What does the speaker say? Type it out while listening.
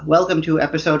Welcome to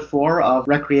episode 4 of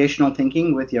Recreational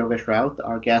Thinking with Yogesh Raut.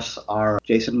 Our guests are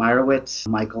Jason Meyerowitz,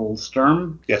 Michael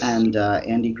Sturm, Yes. and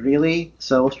Andy Greeley.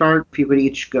 So we'll start, if you could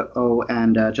each go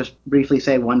and just briefly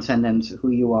say one sentence,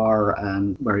 who you are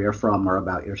and where you're from or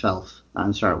about yourself.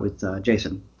 And start with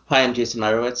Jason. Hi, I'm Jason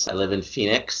Meyerowitz. I live in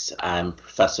Phoenix. I'm a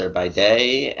professor by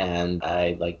day, and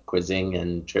I like quizzing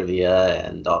and trivia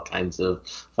and all kinds of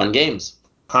fun games.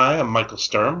 Hi, I'm Michael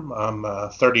Sturm. I'm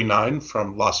 39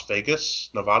 from Las Vegas,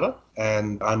 Nevada,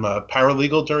 and I'm a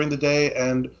paralegal during the day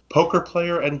and poker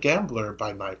player and gambler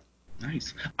by night.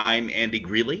 Nice. I'm Andy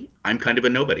Greeley. I'm kind of a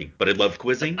nobody, but I love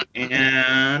quizzing,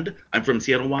 and I'm from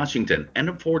Seattle, Washington, and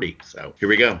I'm 40, so here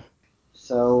we go.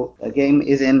 So the game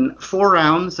is in 4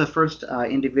 rounds, the first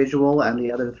individual and the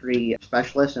other 3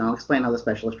 specialists, and I'll explain how the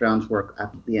specialist rounds work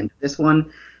at the end of this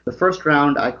one. The first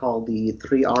round I call the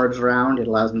 3 R's round. It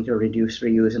allows me to reduce,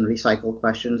 reuse, and recycle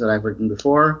questions that I've written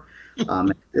before.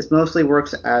 This mostly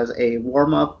works as a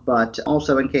warm-up, but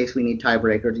also in case we need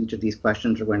tiebreakers, each of these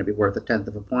questions are going to be worth 1/10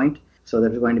 of a point. So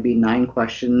there's going to be 9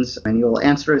 questions, and you'll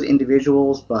answer as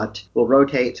individuals, but we'll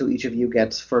rotate so each of you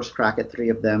gets first crack at 3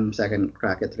 of them, second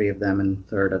crack at 3 of them, and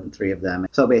third at 3 of them.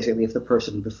 So basically, if the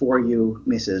person before you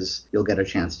misses, you'll get a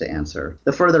chance to answer.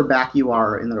 The further back you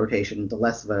are in the rotation, the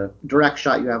less of a direct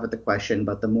shot you have at the question,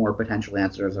 but the more potential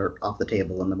answers are off the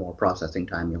table and the more processing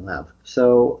time you'll have.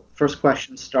 So first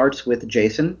question starts with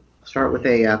Jason. Start with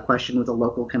a question with a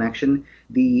local connection.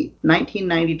 The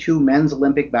 1992 Men's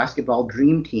Olympic Basketball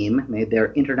Dream Team made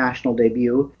their international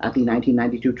debut at the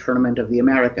 1992 Tournament of the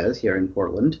Americas here in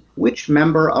Portland. Which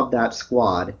member of that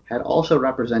squad had also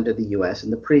represented the U.S. in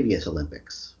the previous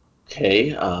Olympics?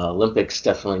 Okay, Olympics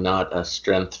definitely not a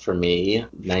strength for me.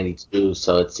 92,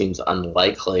 so it seems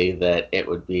unlikely that it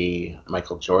would be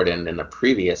Michael Jordan in the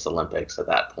previous Olympics at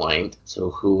that point. So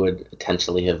who would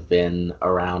potentially have been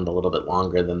around a little bit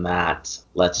longer than that?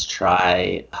 Let's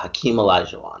try Hakeem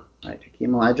Olajuwon. All right,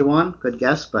 Hakeem Olajuwon, good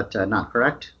guess, but not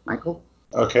correct. Michael?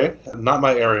 Okay, not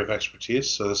my area of expertise,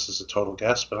 so this is a total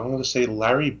guess, but I'm going to say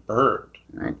Larry Bird.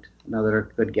 All right,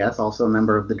 another good guess, also a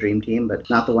member of the Dream Team, but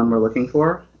not the one we're looking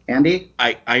for. Andy?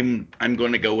 I'm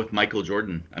going to go with Michael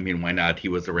Jordan. I mean, why not? He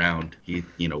was around. He,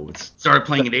 started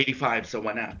playing in 85, so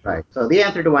why not? Right. So the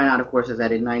answer to why not, of course, is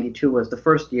that in 92 was the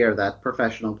first year that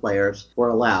professional players were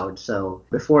allowed. So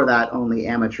before that, only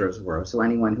amateurs were. So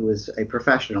anyone who was a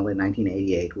professional in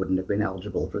 1988 wouldn't have been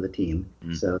eligible for the team.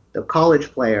 So the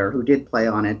college player who did play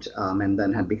on it and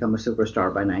then had become a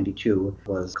superstar by 92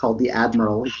 was called the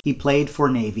Admiral. He played for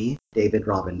Navy, David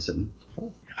Robinson.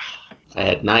 I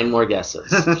had 9 more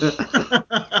guesses.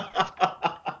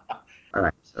 All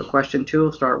right, so question 2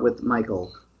 will start with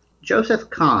Michael. Joseph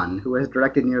Kahn, who has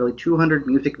directed nearly 200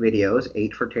 music videos,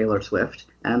 8 for Taylor Swift,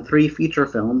 and 3 feature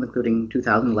films, including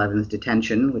 2011's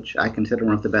Detention, which I consider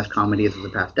one of the best comedies of the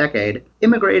past decade,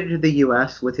 immigrated to the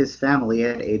U.S. with his family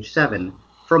at age 7.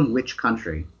 From which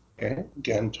country? Okay,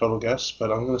 again, total guess,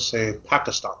 but I'm going to say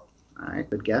Pakistan. All right,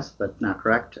 good guess, but not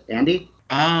correct. Andy?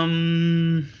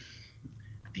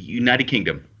 The United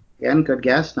Kingdom. Again, good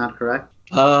guess, not correct.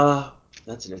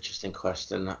 That's an interesting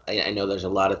question. I know there's a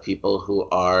lot of people who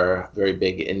are very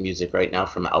big in music right now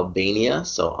from Albania,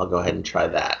 so I'll go ahead and try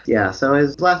that. Yeah, so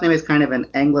his last name is kind of an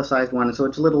anglicized one, so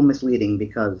it's a little misleading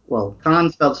because, well, Khan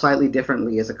spelled slightly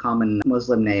differently is a common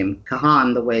Muslim name.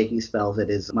 Kahan, the way he spells it,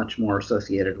 is much more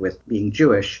associated with being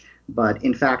Jewish. But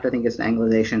in fact, I think it's an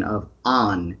anglicization of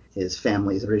An, his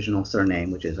family's original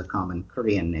surname, which is a common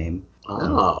Korean name.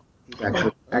 Oh.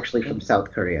 He's actually from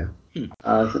South Korea.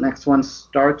 The next one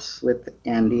starts with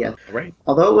Andy. All right.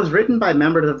 Although it was written by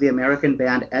members of the American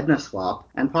band Edna Swap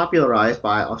and popularized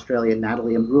by Australian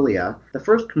Natalie Imbruglia, the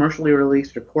first commercially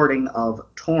released recording of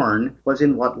Torn was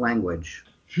in what language?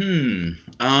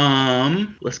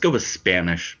 Let's go with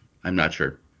Spanish. I'm not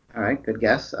sure. All right, good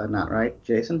guess. Not right.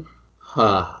 Jason?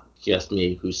 Just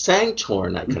me who sang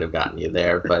Torn, I could have gotten you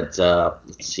there, but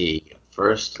let's see.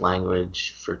 First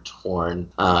language for Torn.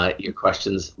 Your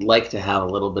questions like to have a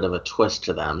little bit of a twist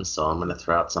to them, so I'm going to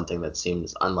throw out something that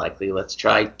seems unlikely. Let's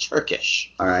try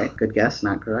Turkish. All right, good guess.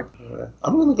 Not correct.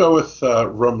 I'm going to go with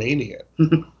Romanian.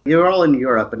 You're all in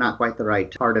Europe, but not quite the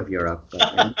right part of Europe.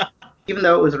 But, even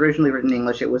though it was originally written in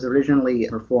English, it was originally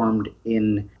performed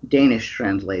in Danish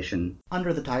translation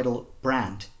under the title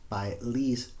Brant by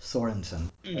Lise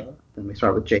Sorensen. Then we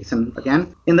start with Jason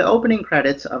again. In the opening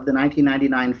credits of the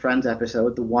 1999 Friends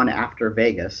episode, The One After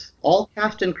Vegas, all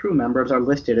cast and crew members are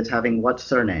listed as having what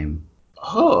surname?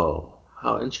 Oh,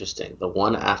 How interesting. The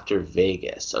one after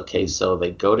Vegas. Okay, so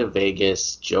they go to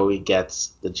Vegas. Joey gets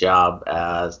the job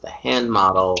as the hand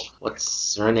model. What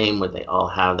surname would they all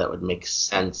have that would make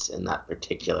sense in that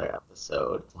particular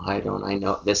episode? Why don't I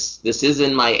know? This is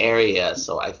in my area,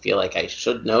 so I feel like I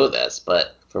should know this,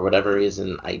 but for whatever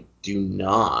reason, I do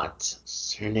not.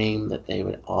 Surname that they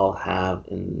would all have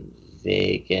in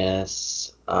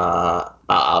Vegas.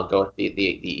 I'll go with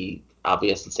the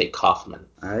obvious and say Kaufman.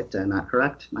 All right, not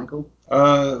correct, Michael.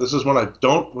 This is one I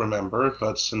don't remember,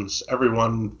 but since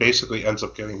everyone basically ends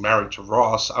up getting married to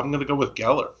Ross, I'm going to go with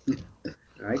Geller. All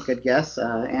right, good guess.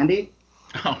 Andy?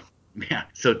 Oh, yeah.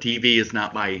 So TV is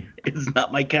not my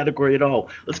category at all.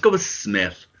 Let's go with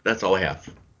Smith. That's all I have.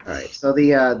 All right, so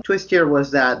the twist here was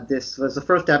that this was the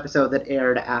first episode that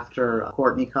aired after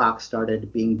Courtney Cox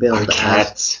started being billed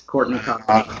as Courtney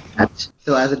Cox.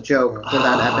 So as a joke for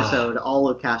that episode, all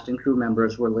of cast and crew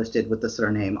members were listed with the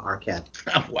surname Arquette.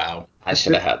 Oh, wow. I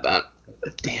should have had that.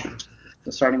 Damn.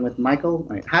 So starting with Michael,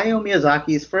 right. Hayao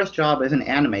Miyazaki's first job as an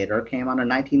animator came on a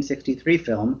 1963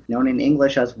 film known in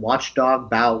English as Watchdog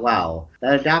Bow Wow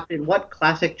that adapted what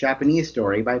classic Japanese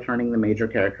story by turning the major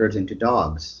characters into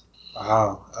dogs?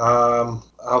 Wow.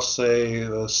 I'll say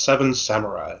the Seven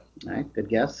Samurai. All right, good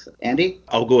guess. Andy?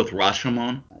 I'll go with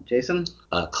Rashomon. Jason?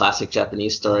 Classic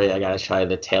Japanese story. I gotta try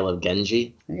The Tale of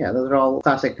Genji. Yeah, those are all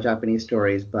classic Japanese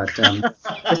stories, but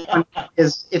this one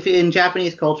is, if in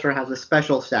Japanese culture, has a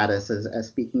special status as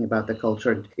speaking about the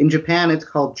culture. In Japan, it's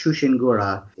called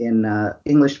Chushingura. In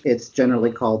English, it's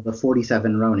generally called the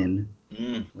 47 Ronin,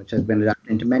 which has been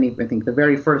adapted into many. I think the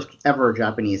very first ever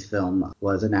Japanese film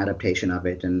was an adaptation of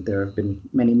it, and there have been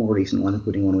many more recent ones,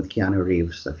 including one with Keanu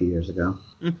Reeves a few years ago.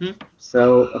 Mm-hmm.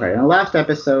 So, okay, in the last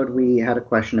episode, we had a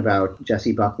question about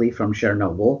Jessie Buckley from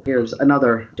Chernobyl. Here's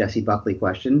another Jessie Buckley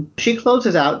question. She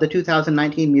closes out the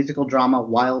 2019 musical drama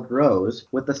Wild Rose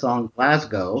with the song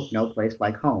Glasgow, No Place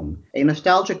Like Home, a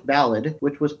nostalgic ballad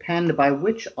which was penned by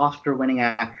which Oscar-winning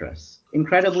actress?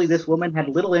 Incredibly, this woman had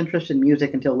little interest in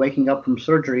music until waking up from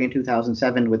surgery in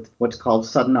 2007 with what's called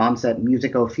sudden onset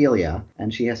musicophilia,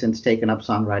 and she has since taken up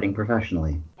songwriting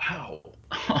professionally. Wow.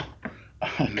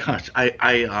 Oh gosh,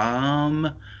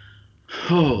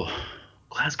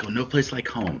 Glasgow, no place like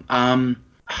home. I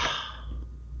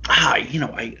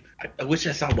wish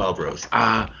I saw Wild Rose.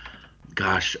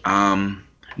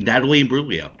 Natalie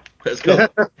Imbruglia. Let's go.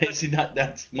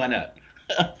 That's why not?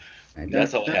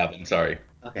 That's all I have. I'm sorry.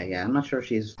 Okay, yeah, I'm not sure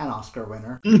she's an Oscar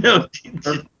winner. No.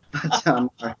 But,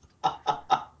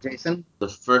 Jason? The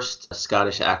first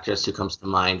Scottish actress who comes to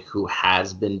mind who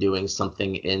has been doing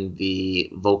something in the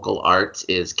vocal arts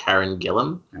is Karen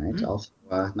Gillan. All right, also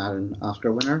not an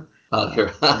Oscar winner.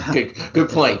 Good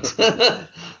point.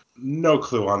 No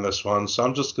clue on this one, so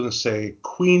I'm just going to say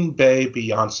Queen Bey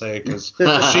Beyonce, because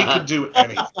she could do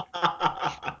anything.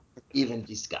 Even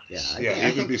be Scottish.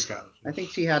 Even be Scottish. I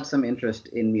think she had some interest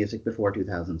in music before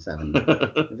 2007.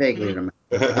 Vaguely remember.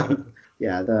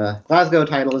 Yeah, the Glasgow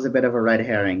title is a bit of a red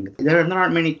herring. There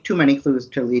aren't too many clues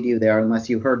to lead you there unless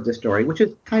you heard the story, which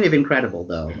is kind of incredible,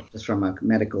 though, just from a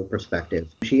medical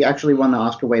perspective. She actually won the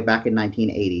Oscar way back in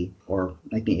 1980, or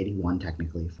 1981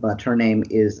 technically, but her name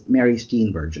is Mary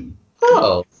Steenburgen.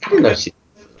 Oh, I didn't know she.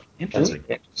 Interesting.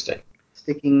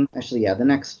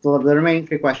 The remaining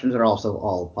three questions are also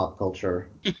all pop culture.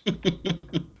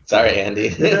 Sorry,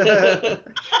 Andy.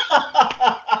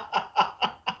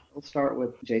 We'll start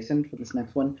with Jason for this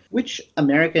next one. Which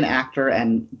American actor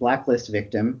and blacklist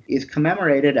victim is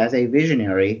commemorated as a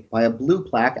visionary by a blue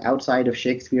plaque outside of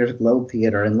Shakespeare's Globe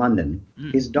Theatre in London?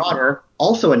 His daughter,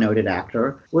 also a noted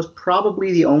actor, was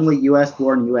probably the only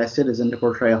U.S.-born U.S. citizen to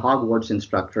portray a Hogwarts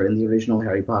instructor in the original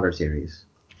Harry Potter series.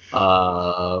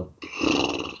 What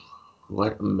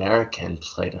American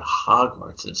played a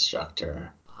Hogwarts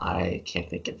instructor? I can't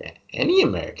think of any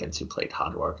Americans who played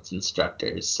Hogwarts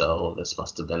instructors, so this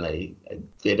must have been a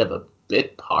bit of a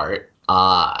bit part.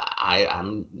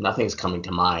 I'm nothing's coming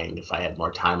to mind. If I had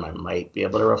more time, I might be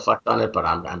able to reflect on it, but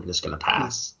I'm just going to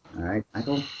pass. All right,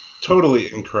 Michael?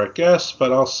 Totally incorrect guess,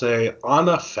 but I'll say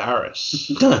Anna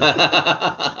Faris.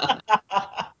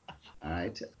 All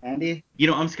right, Andy?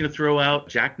 I'm just going to throw out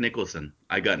Jack Nicholson.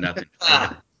 I got nothing. I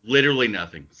have literally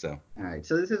nothing. So. All right,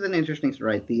 so this is an interesting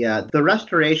story. The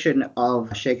restoration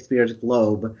of Shakespeare's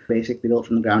Globe, basically built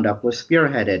from the ground up, was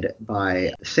spearheaded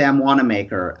by Sam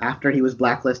Wanamaker after he was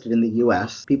blacklisted in the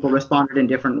U.S. People responded in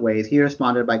different ways. He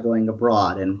responded by going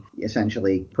abroad and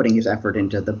essentially putting his effort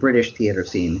into the British theater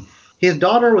scene. His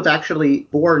daughter was actually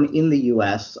born in the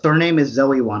U.S. Her name is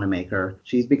Zoe Wanamaker.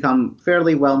 She's become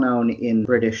fairly well known in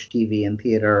British TV and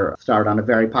theater. Starred on a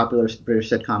very popular British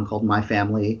sitcom called My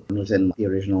Family, and was in the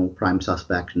original Prime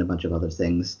Suspect and a bunch of other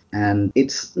things. And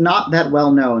it's not that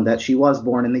well known that she was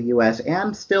born in the U.S.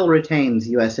 and still retains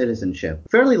U.S. citizenship.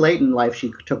 Fairly late in life,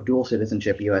 she took dual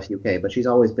citizenship, U.S.-UK, but she's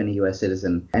always been a U.S.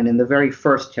 citizen. And in the very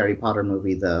first Harry Potter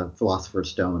movie, The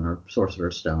Philosopher's Stone or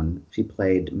Sorcerer's Stone, she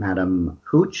played Madame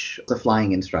Hooch, the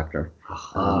flying instructor.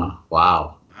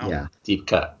 Wow. Yeah. Deep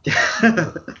cut.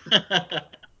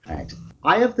 Right.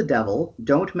 Eye of the Devil,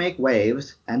 Don't Make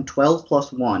Waves, and 12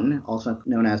 Plus 1, also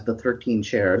known as The 13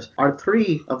 Chairs, are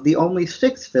 3 of the only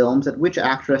 6 films that which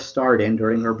actress starred in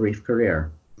during her brief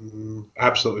career?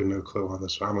 Absolutely no clue on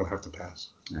this one. I'm going to have to pass.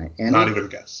 All right. Andy? Not even a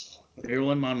guess.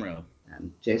 Marilyn Monroe.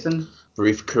 And Jason?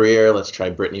 Brief career, let's try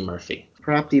Brittany Murphy.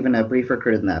 Perhaps even a briefer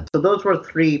career than that. So those were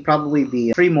probably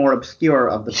the 3 more obscure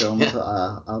of the films,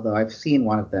 although I've seen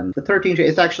one of them. The 13 Chairs,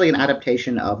 it's actually an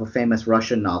adaptation of a famous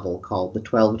Russian novel called The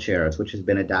 12 Chairs, which has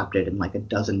been adapted in like a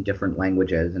dozen different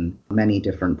languages in many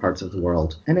different parts of the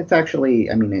world. And it's actually,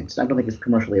 I don't think it's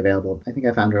commercially available. I think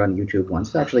I found her on YouTube once.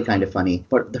 It's actually kind of funny.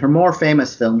 But her more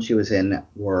famous films she was in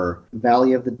were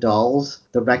Valley of the Dolls,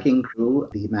 The Wrecking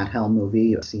Crew, the Matt Helm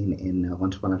movie seen in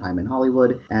Once Upon a Time in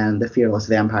Hollywood, and The Fearless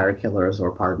Vampire Killers, or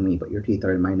Pardon Me, But Your Teeth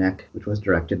Are in My Neck, which was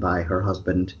directed by her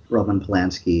husband, Roman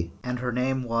Polanski. And her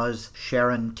name was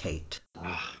Sharon Tate.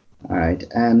 All right,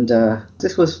 and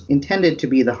this was intended to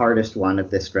be the hardest one of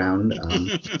this round. All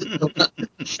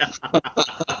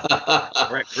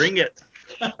right, bring it.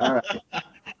 All right.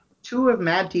 2 of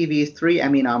Mad TV's 3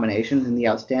 Emmy nominations in the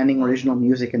Outstanding Original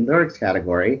Music and Lyrics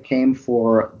category came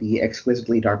for the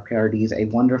exquisitely dark parodies A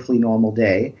Wonderfully Normal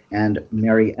Day and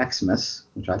Merry Xmas,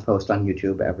 which I post on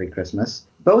YouTube every Christmas.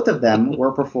 Both of them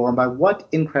were performed by what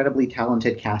incredibly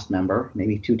talented cast member,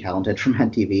 maybe too talented for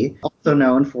Mad TV, also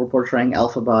known for portraying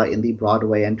Elphaba in the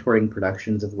Broadway and touring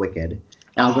productions of Wicked.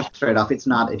 And I'll go straight off, it's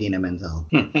not Idina Menzel.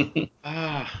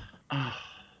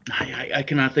 I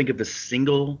cannot think of a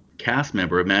single cast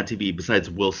member of Mad TV besides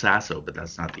Will Sasso, but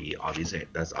that's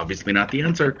obviously not the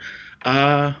answer.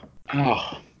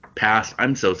 Pass.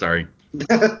 I'm so sorry.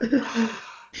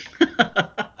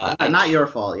 Not your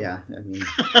fault, yeah.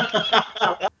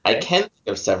 I can think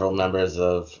of several members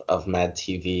of Mad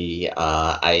TV.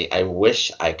 I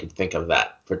wish I could think of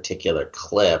that particular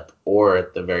clip, or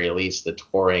at the very least, the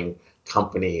touring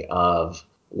company of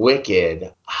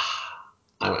Wicked.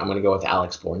 I'm going to go with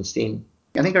Alex Borstein.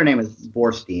 I think her name is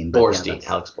Borstein. Borstein,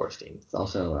 yeah, Alex Borstein. It's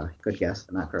also a good guess,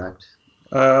 but not correct.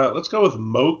 Let's go with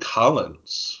Mo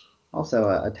Collins. Also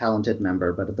a talented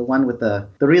member, but the one with the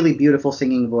really beautiful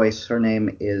singing voice, her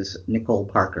name is Nicole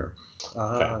Parker.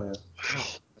 Okay.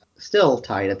 Still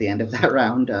tied at the end of that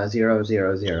round,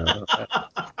 0-0-0.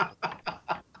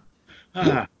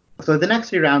 So the next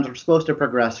 3 rounds are supposed to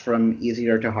progress from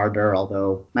easier to harder,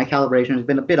 although my calibration has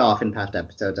been a bit off in past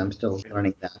episodes. I'm still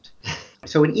learning that.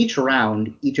 So in each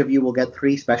round, each of you will get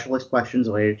 3 specialist questions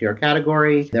related to your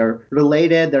category. They're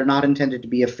related. They're not intended to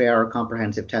be a fair or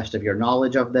comprehensive test of your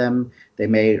knowledge of them. They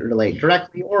may relate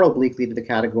directly or obliquely to the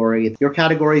category. Your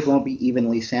categories won't be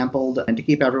evenly sampled. And to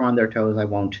keep everyone on their toes, I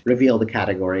won't reveal the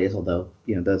categories, although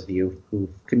those of you who've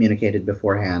communicated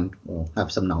beforehand will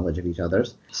have some knowledge of each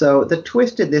other's. So the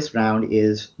twist in this round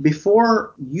is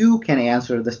before you can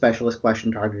answer the specialist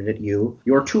question targeted at you,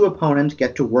 your 2 opponents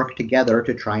get to work together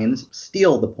to try and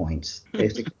steal the points,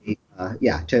 basically.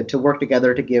 To work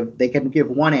together they can give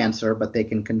one answer, but they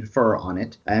can confer on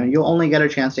it. And you'll only get a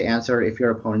chance to answer if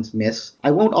your opponents miss. I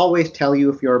won't always tell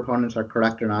you if your opponents are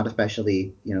correct or not,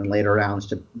 especially in later rounds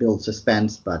to build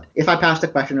suspense. But if I pass the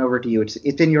question over to you, it's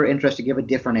in your interest to give a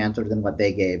different answer than what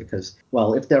they gave, because,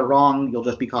 well, if they're wrong, you'll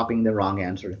just be copying the wrong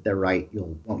answer. If they're right,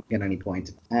 you won't get any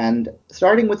points. And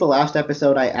starting with the last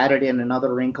episode, I added in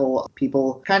another wrinkle.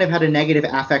 People kind of had a negative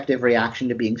affective reaction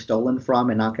to being stolen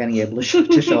from and not getting able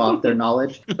to show off their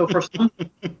knowledge. So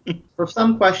for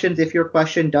some questions, if your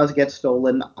question does get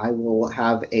stolen, I will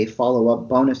have a follow-up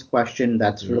bonus question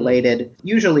that's related,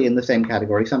 usually in the same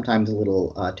category, sometimes a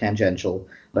little tangential,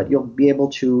 but you'll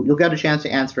get a chance to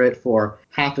answer it for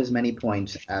half as many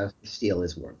points as the steal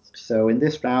is worth. So in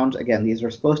this round, again, these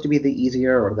are supposed to be the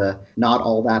easier or the not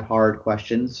all that hard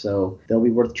questions, so they'll be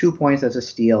worth 2 points as a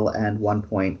steal and 1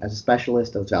 point as a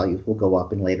specialist. Those values will go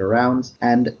up in later rounds,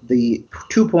 and the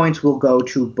 2 points will go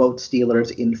to both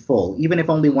stealers in full, even if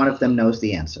only one of them knows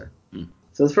the answer.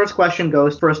 So the first question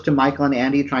goes first to Michael and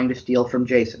Andy trying to steal from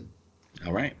Jason.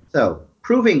 All right. So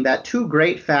Proving that two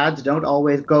great fads don't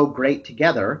always go great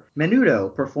together,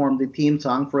 Menudo performed the theme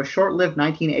song for a short-lived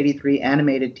 1983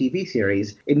 animated TV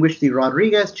series in which the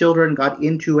Rodriguez children got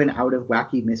into and out of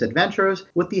wacky misadventures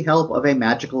with the help of a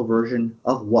magical version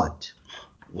of what?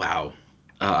 Wow.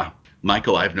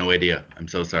 Michael, I have no idea. I'm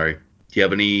so sorry. Do you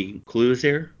have any clues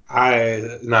here? I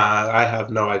have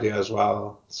no idea as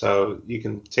well. So you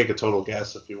can take a total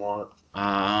guess if you want.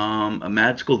 A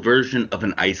magical version of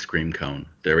an ice cream cone.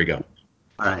 There we go.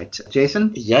 All right,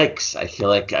 Jason? Yikes! I feel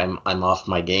like I'm off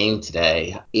my game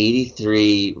today.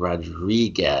 83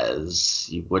 Rodriguez.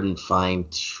 You wouldn't find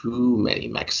too many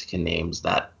Mexican names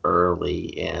that early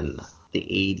in the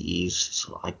 80s,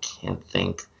 so I can't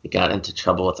think. He got into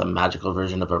trouble with a magical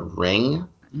version of a ring.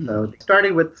 So they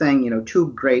started with saying, two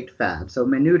great fads. So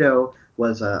Menudo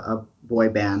was a boy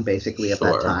band basically at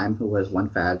that time who was one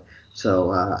fad.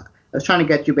 So I was trying to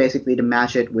get you basically to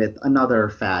match it with another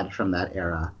fad from that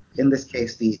era. In this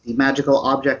case, the magical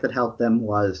object that helped them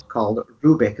was called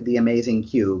Rubik, the Amazing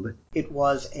Cube. It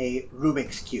was a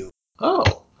Rubik's Cube. Oh,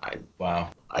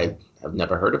 Wow. I have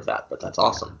never heard of that, but that's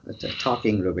awesome. It's a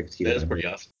talking Rubik's Cube. That is pretty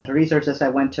awesome. To research this, I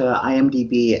went to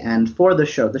IMDb, and for the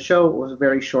show was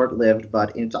very short-lived,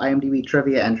 but it's IMDb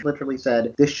trivia and literally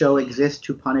said, this show exists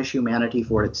to punish humanity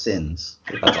for its sins.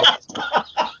 That's awesome.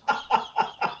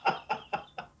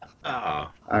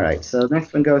 All right, so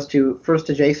next one goes first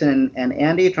to Jason and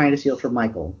Andy, trying to steal from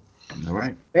Michael. All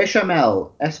right.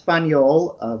 Bechamel,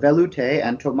 Espagnole, Veloute,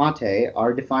 and Tomate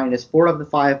are defined as 4 of the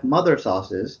 5 mother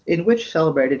sauces in which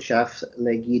celebrated chefs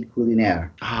Le Guide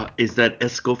Culinaire. Is that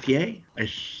Escoffier? I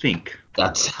think.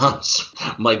 That sounds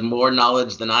like more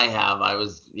knowledge than I have. I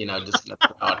was, just gonna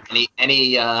throw out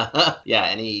any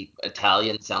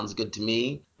Italian sounds good to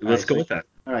me. Let's go with that.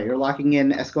 All right, you're locking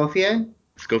in Escoffier?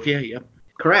 Escoffier, yep.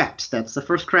 Correct. That's the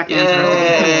first correct Yay!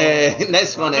 answer.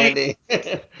 Nice one, Andy.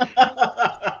 I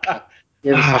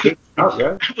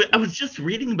was just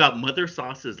reading about mother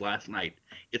sauces last night.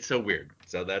 It's so weird.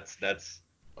 So that's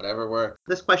Whatever works.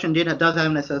 This question does have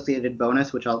an associated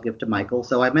bonus, which I'll give to Michael.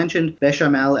 So I mentioned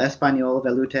Bechamel, Espagnole,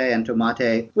 Veloute, and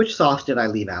Tomate. Which sauce did I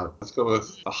leave out? Let's go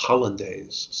with a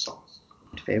hollandaise sauce.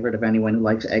 Favorite of anyone who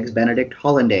likes eggs Benedict,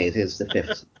 hollandaise is the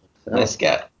 5th. So Nice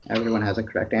get. Everyone has a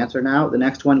correct answer now. The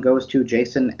next one goes to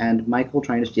Jason and Michael,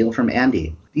 trying to steal from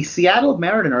Andy. The Seattle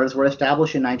Mariners were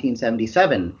established in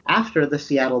 1977 after the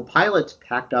Seattle Pilots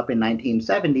packed up in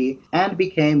 1970 and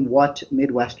became what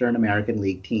Midwestern American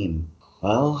League team?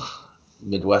 Well,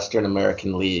 Midwestern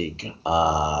American League.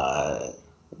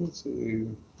 Let's see.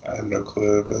 I have no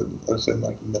clue, but let's say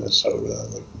like Minnesota,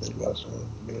 like Midwestern,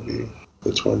 maybe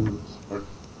the Twins or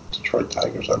Detroit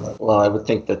Tigers. I might. Well, I would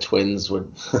think the Twins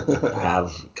would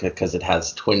have, because it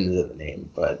has Twins in the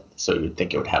name, but so you would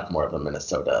think it would have more of a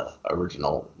Minnesota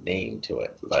original name to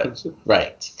it. But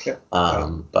right. Yeah.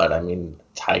 But I mean,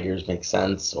 Tigers make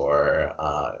sense, or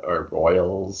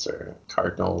Royals or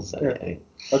Cardinals. Yeah.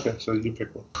 Okay, so you pick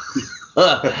one.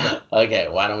 Okay,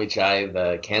 why don't we try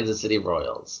the Kansas City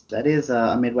Royals? That is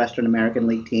a Midwestern American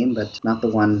League team, but not the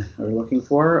one we're looking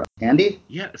for. Andy?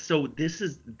 Yeah, so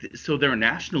they're a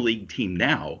National League team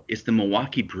now. It's the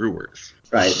Milwaukee Brewers.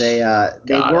 Right. They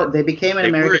became an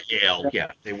American. They were AL.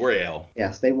 Yeah, they were AL.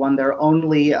 Yes, they won their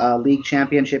only league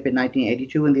championship in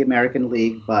 1982 in the American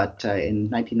League, but in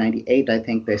 1998, I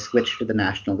think they switched to the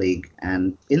National League.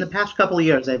 And in the past couple of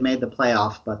years, they've made the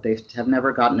playoffs, but they have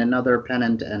never gotten another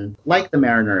pennant, and like the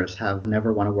Mariners, have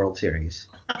never won a World Series.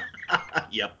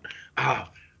 Yep.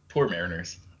 Poor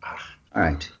Mariners. All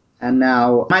right. And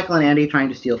now, Michael and Andy trying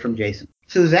to steal from Jason.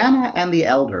 Susanna and the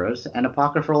Elders, an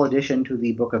apocryphal addition to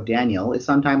the Book of Daniel, is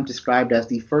sometimes described as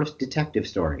the first detective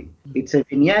story. It's a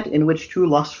vignette in which 2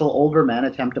 lustful older men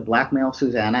attempt to blackmail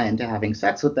Susanna into having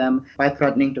sex with them by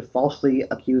threatening to falsely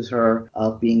accuse her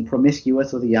of being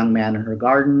promiscuous with a young man in her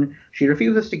garden. She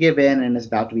refuses to give in and is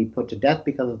about to be put to death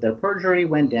because of their perjury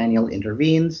when Daniel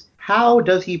intervenes. How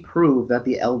does he prove that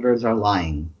the elders are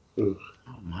lying? Ooh.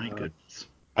 Oh my goodness.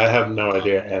 I have no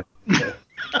idea.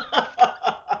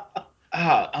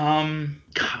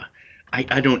 God,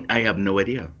 I have no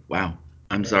idea. Wow.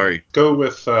 I'm sorry. Go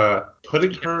with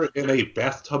putting her in a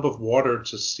bathtub of water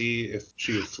to see if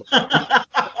she would float.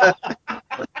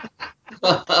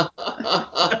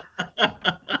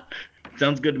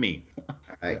 Sounds good to me. All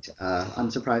right.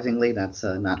 Unsurprisingly, that's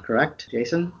not correct.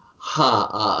 Jason?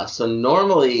 So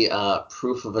normally,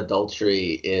 proof of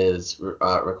adultery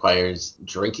requires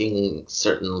drinking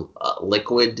certain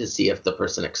liquid to see if the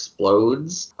person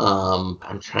explodes.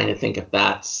 I'm trying to think if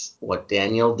that's what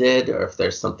Daniel did, or if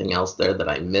there's something else there that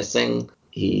I'm missing.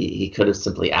 He could have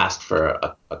simply asked for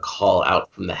a call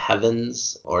out from the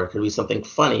heavens, or it could be something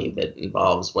funny that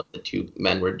involves what the two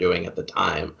men were doing at the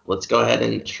time. Let's go ahead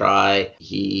and try.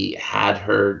 He had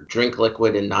her drink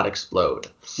liquid and not explode.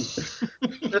 It's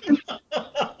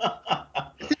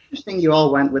interesting you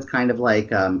all went with kind of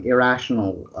like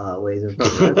irrational ways of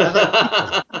doing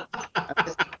it.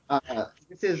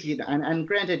 This is, and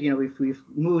granted, we've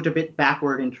moved a bit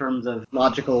backward in terms of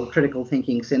logical, critical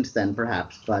thinking since then,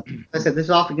 perhaps. But as I said, this is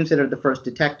often considered the first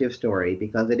detective story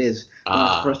because it is one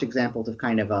of the first examples of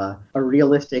kind of a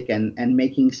realistic and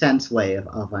making sense way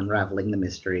of unraveling the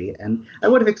mystery. And I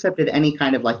would have accepted any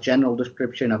kind of like general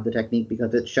description of the technique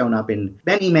because it's shown up in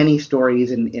many, many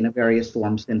stories in a various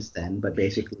forms since then. But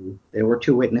basically, there were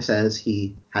two witnesses.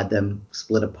 He had them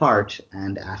split apart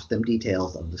and asked them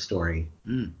details of the story.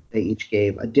 They each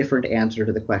gave a different answer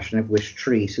to the question of which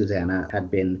tree Susanna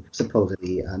had been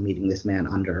supposedly meeting this man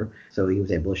under, so he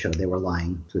was able to show they were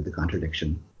lying through the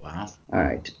contradiction. Wow. All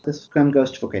right. This one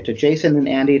goes to Jason and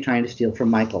Andy trying to steal from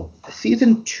Michael.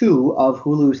 Season 2 of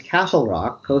Hulu's Castle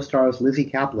Rock co-stars Lizzie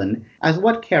Kaplan as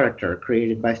what character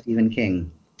created by Stephen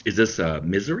King? Is this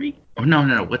Misery? Oh,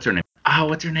 no. What's her name?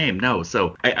 What's her name? No.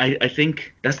 So I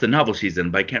think that's the novel she's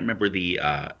in, but I can't remember the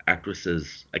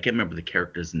actress's. I can't remember the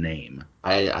character's name.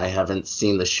 I haven't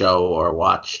seen the show or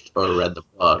watched or read the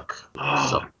book. Oh,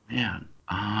 so. Man.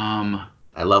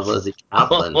 I love Lizzie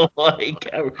Kaplan.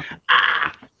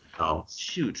 Oh,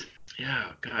 shoot.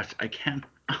 Yeah, gosh, I can't.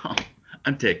 Oh,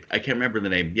 I'm ticked. I can't remember the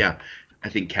name. Yeah, I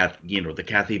think the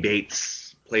Kathy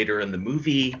Bates played her in the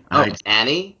movie.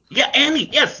 Annie? Yeah, Annie.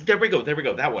 Yes, there we go.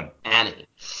 That one. Annie.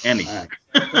 All right.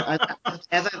 So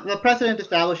as the precedent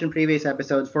established in previous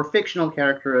episodes, for fictional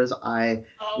characters, I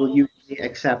will usually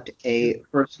accept a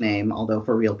first name, although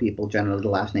for real people, generally the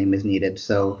last name is needed.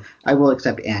 So I will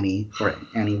accept Annie for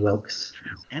Annie Wilkes.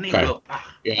 Annie Wilkes.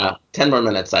 Yeah, 10 more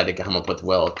minutes I had to come up with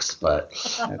Wilkes, but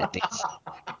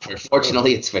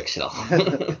fortunately it's fictional.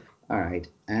 All right.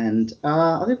 And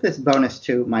I'll give this bonus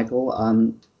to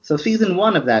Michael. So season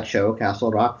 1 of that show, Castle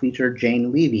Rock, featured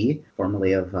Jane Levy,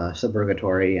 formerly of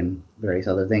Suburgatory and various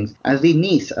other things, as the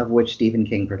niece of which Stephen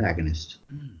King protagonist.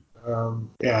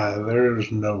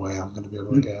 There's no way I'm going to be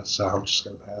able to guess, so I'm just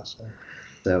going to pass there.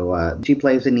 So she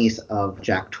plays the niece of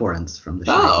Jack Torrance from the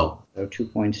show. Oh. So 2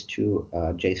 points to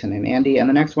Jason and Andy. And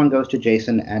the next one goes to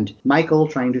Jason and Michael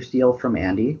trying to steal from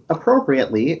Andy.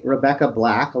 Appropriately, Rebecca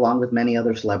Black, along with many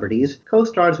other celebrities,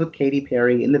 co-stars with Katy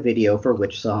Perry in the video for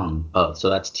which song? Oh, so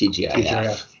that's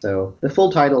TGIF. So the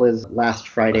full title is Last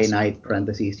Friday Night,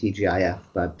 (TGIF),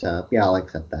 but I'll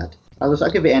accept that. I'll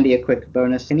give Andy a quick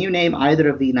bonus. Can you name either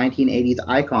of the 1980s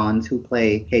icons who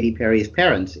play Katy Perry's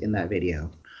parents in that video?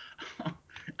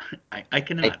 I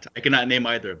cannot. I cannot name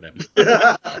either of them.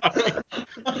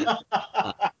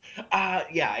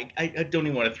 I don't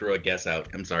even want to throw a guess out.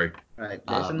 I'm sorry. All right,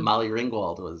 Jason? Molly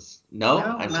Ringwald was... No,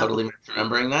 I'm totally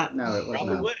misremembering that. No, it was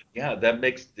Probably not. would. Yeah, that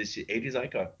makes this 80s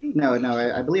icon. No,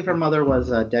 I believe her mother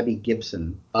was Debbie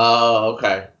Gibson. Oh,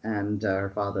 okay. And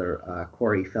her father,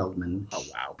 Corey Feldman. Oh,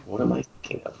 wow. What am I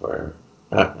thinking of her?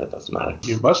 That doesn't matter.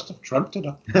 You must have trumped it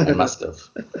up. I must have.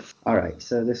 All right,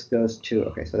 so this goes to...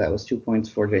 Okay, so that was 2 points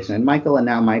for Jason and Michael, and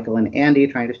now Michael and Andy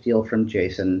trying to steal from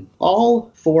Jason.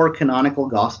 All 4 canonical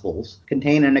Gospels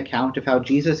contain an account of how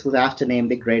Jesus was asked to name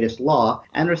the greatest law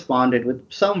and responded with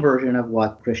some version of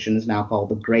what Christians now call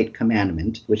the Great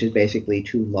Commandment, which is basically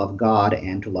to love God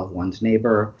and to love one's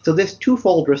neighbor. So this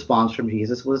twofold response from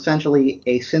Jesus was essentially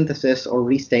a synthesis or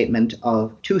restatement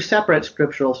of 2 separate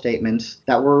scriptural statements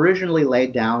that were originally laid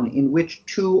down in which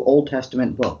 2 Old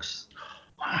Testament books?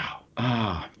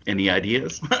 Wow. Any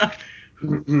ideas?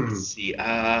 Let's see.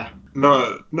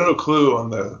 No clue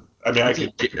on the...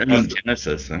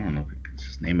 Genesis. I don't know.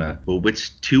 Just name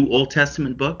which 2 Old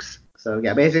Testament books? So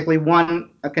yeah, basically one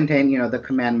contain the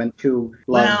commandment to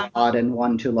love God, and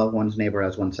one to love one's neighbor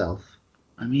as oneself.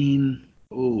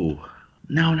 No,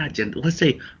 not Genesis. Let's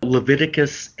say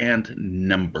Leviticus and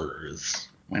Numbers.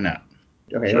 Why not?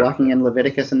 Okay, You're locking in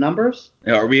Leviticus and Numbers?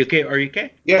 Are we okay? Are you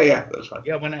okay? Yeah, that's fine.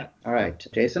 Yeah, why not? All right,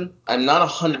 Jason? I'm not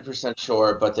 100%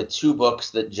 sure, but the 2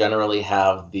 books that generally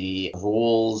have the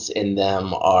rules in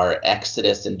them are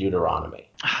Exodus and Deuteronomy.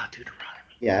 Deuteronomy.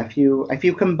 Yeah, if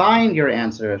you combine your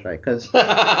answers, right, because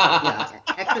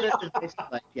Exodus is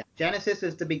basically Genesis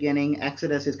is the beginning,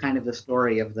 Exodus is kind of the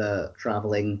story of the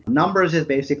traveling, Numbers is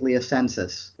basically a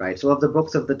census, right? So of the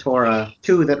books of the Torah,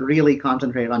 2 that really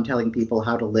concentrate on telling people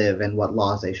how to live and what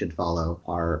laws they should follow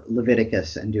are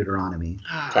Leviticus and Deuteronomy.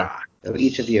 Okay. So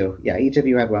each of you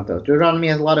have one of those. Deuteronomy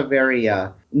has a lot of very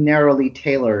narrowly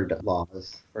tailored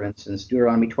laws. For instance,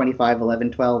 Deuteronomy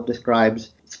 25:11-12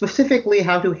 describes specifically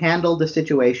how to handle the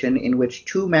situation in which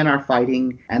two men are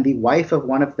fighting and the wife of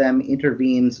one of them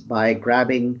intervenes by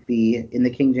grabbing in the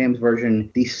King James Version,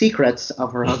 the secrets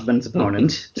of her husband's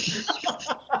opponent.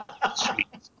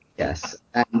 Yes,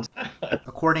 and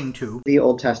According to the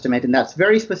Old Testament, in that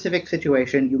very specific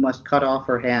situation, you must cut off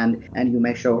her hand and you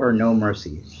may show her no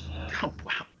mercy. Oh,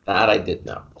 wow. That I did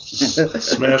know.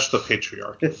 Smash the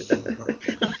patriarchy.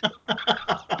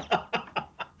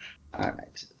 All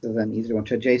right, so then easy one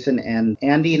to Jason and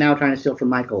Andy, now trying to steal from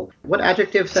Michael. What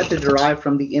adjective said to derive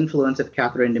from the influence of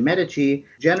Catherine de' Medici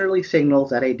generally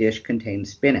signals that a dish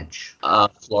contains spinach?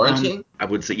 Florentine? I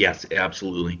would say yes,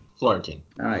 absolutely. Florentine.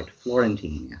 All right,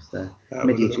 Florentine, yes. The That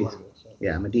would have been Medici. my guess.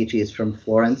 Yeah, Medici is from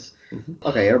Florence. Mhm.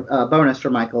 Okay, bonus for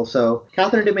Michael. So,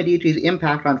 Catherine de' Medici's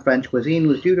impact on French cuisine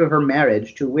was due to her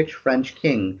marriage to which French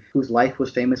king, whose life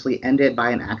was famously ended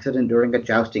by an accident during a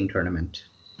jousting tournament?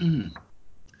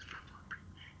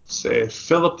 Say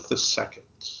Philip II.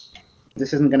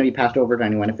 This isn't going to be passed over to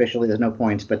anyone officially. There's no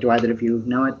points, but do either of you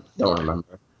know it? Don't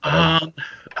remember. My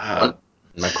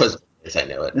quiz is I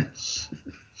knew it.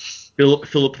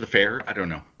 Philip the Fair? I don't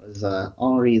know. It was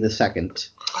Henri II.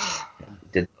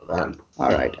 Did know that.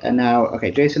 All right, and now,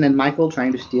 okay, Jason and Michael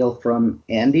trying to steal from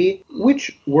Andy.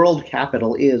 Which world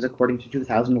capital is, according to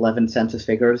 2011 census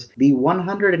figures, the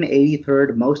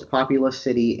 183rd most populous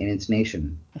city in its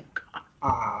nation?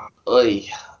 Oy.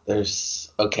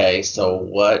 Okay, so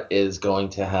what is going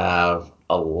to have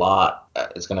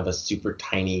it's going to have a super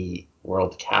tiny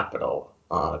world capital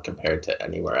compared to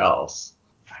anywhere else.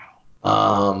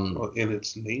 Well, in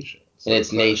its nation. In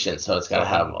its nation, so it's got to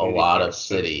have a lot of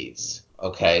cities.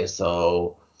 Okay,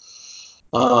 so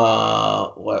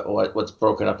what's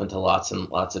broken up into lots and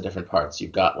lots of different parts?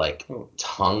 You've got like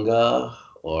Tonga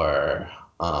or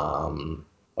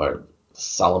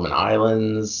Solomon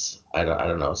Islands. I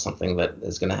don't know, something that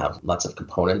is going to have lots of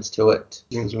components to it.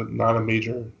 Means not a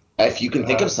major. If you can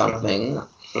think of something.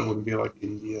 So it wouldn't be like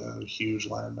India, a huge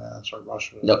landmass, or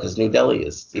Russia. No, because New Delhi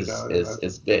is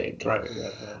big. Right.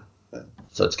 Yeah.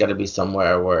 So it's got to be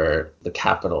somewhere where the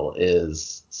capital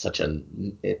is such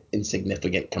an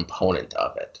insignificant component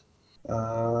of it.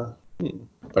 But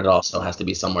it also has to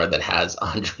be somewhere that has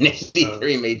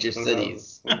 183 major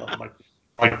cities.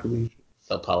 Micronesia.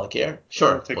 So Palikir?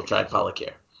 Sure, we'll try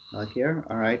Palikir. Here,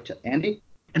 all right, Andy?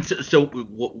 And so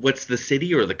what's the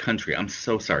city or the country? I'm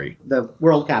so sorry. The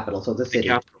world capital, so the city.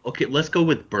 Capital. Okay, let's go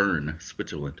with Bern,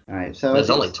 Switzerland. All right, so there's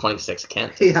only 26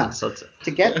 cantons. Yeah. So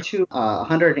to get to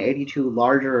 182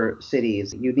 larger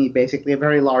cities, you need basically a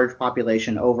very large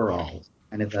population overall.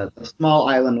 And if the small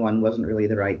island one wasn't really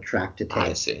the right track to take.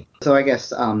 I see. So I guess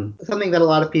something that a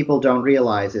lot of people don't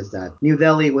realize is that New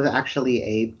Delhi was actually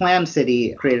a planned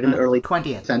city created in the early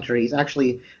 20th century. It's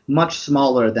actually much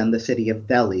smaller than the city of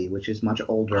Delhi, which is much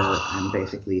older and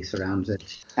basically surrounds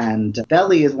it. And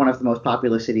Delhi is one of the most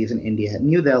populous cities in India.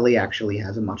 New Delhi actually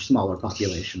has a much smaller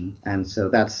population. And so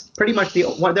that's pretty much there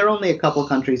are only a couple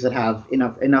countries that have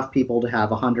enough people to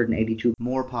have 182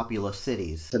 more populous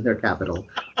cities in their capital.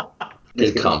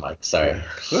 Good call, Mike. Sorry.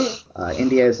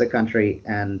 India is the country,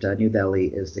 and New Delhi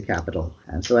is the capital.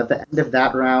 And so at the end of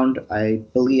that round, I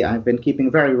believe I've been keeping a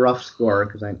very rough score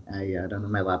because I don't have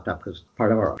my laptop because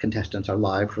part of our contestants are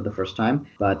live for the first time.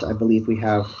 But I believe we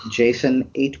have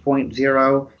Jason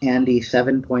 8.0, Andy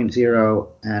 7.0,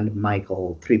 and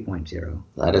Michael 3.0.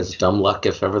 That is dumb luck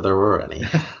if ever there were any.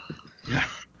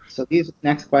 So these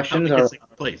next questions are...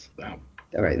 Place. Wow.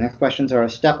 All right, next questions are a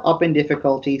step up in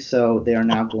difficulty, so they are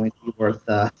now going to be worth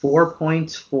 4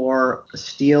 points for a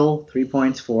steal, 3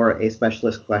 points for a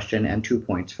specialist question, and 2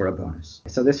 points for a bonus.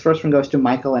 So this first one goes to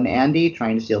Michael and Andy,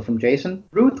 trying to steal from Jason.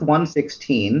 Ruth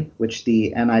 1:16, which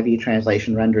the NIV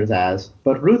translation renders as,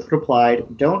 but Ruth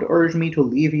replied, "Don't urge me to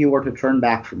leave you or to turn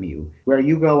back from you. Where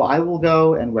you go, I will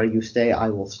go, and where you stay, I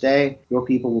will stay. Your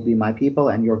people will be my people,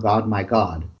 and your God, my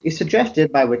God." Is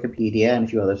suggested by Wikipedia and a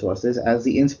few other sources as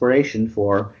the inspiration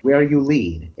for Where You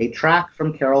Lead, a track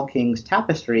from Carole King's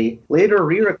Tapestry, later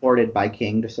re-recorded by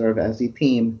King to serve as the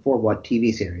theme for what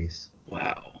TV series?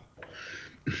 Wow.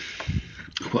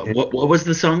 What was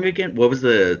the song again? What was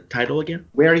the title again?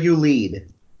 Where You Lead.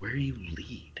 Where You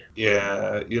Lead.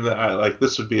 Yeah,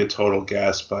 this would be a total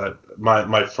guess, but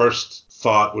my first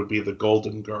thought would be the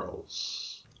Golden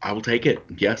Girls. I will take it.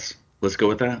 Yes. Let's go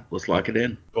with that. Let's lock it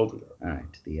in. Golden Girl. All right.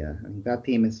 I think that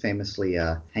theme is famously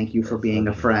 "Thank You for Being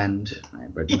a Friend,"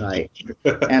 written by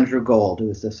Andrew Gold,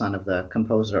 who is the son of the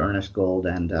composer Ernest Gold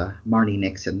and Marnie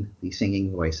Nixon, the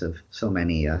singing voice of so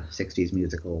many 60s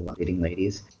musical leading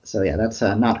ladies. So yeah, that's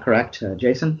not correct.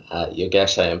 Jason?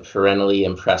 Yogesh, I am perennially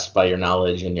impressed by your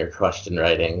knowledge and your question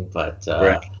writing, but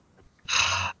Right.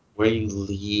 where you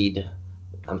lead,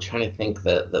 I'm trying to think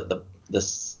the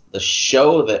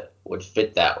show that would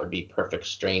fit that would be Perfect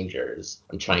Strangers.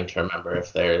 I'm trying to remember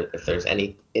if there's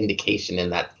any indication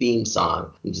in that theme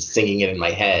song. I'm just singing it in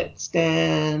my head.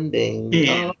 Standing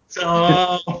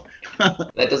tall.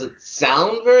 So That doesn't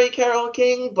sound very Carole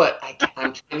King, but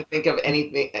I'm trying to think of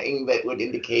anything that would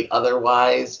indicate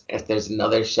otherwise. If there's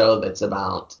another show that's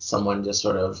about someone just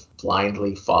sort of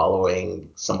blindly following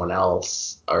someone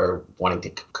else or wanting to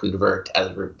convert,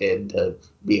 as Root did, to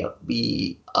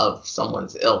be of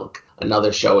someone's ilk,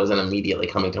 another show isn't immediately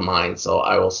coming to mind, so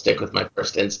I will stick with my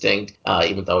first instinct,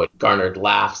 even though it garnered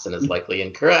laughs and is likely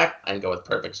incorrect, and go with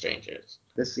Perfect Strangers.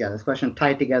 This question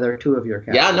tied together two of your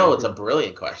categories. Yeah, no, it's a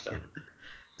brilliant question.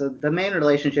 So the main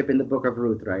relationship in the Book of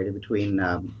Ruth, right, between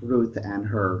Ruth and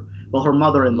her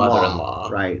mother-in-law,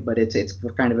 right? But it's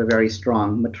kind of a very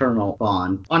strong maternal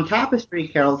bond. On Tapestry,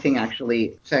 Carole King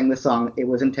actually sang the song. It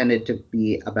was intended to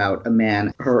be about a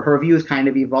man. Her views kind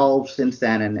of evolved since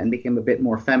then and became a bit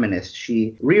more feminist.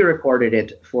 She re-recorded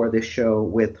it for this show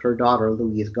with her daughter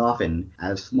Louise Goffin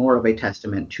as more of a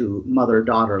testament to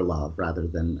mother-daughter love rather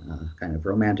than kind of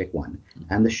romantic one.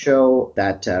 And the show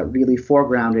that really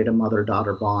foregrounded a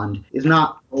mother-daughter bond is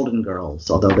not Golden Girls,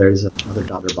 although there's a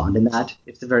mother-daughter bond in that.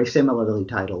 It's the very similarly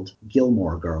titled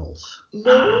Gilmore Girls.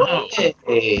 No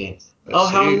way! Oh,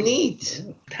 how neat!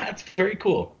 That's very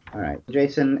cool. All right,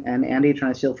 Jason and Andy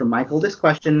trying to steal from Michael. This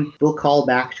question will call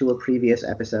back to a previous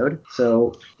episode.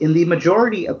 So, in the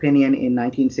majority opinion in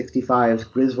 1965's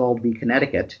Griswold v.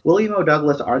 Connecticut, William O.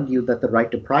 Douglas argued that the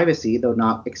right to privacy, though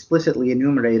not explicitly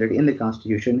enumerated in the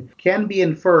Constitution, can be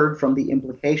inferred from the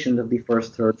implications of the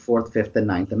First, Third, Fourth, Fifth, and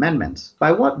Ninth Amendments.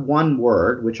 By what one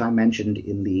word, which I mentioned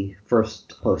in the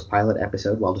first post-pilot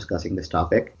episode while discussing this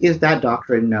topic, is that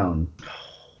doctrine known?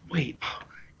 Wait,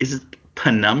 is it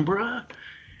penumbra?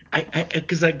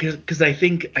 Because I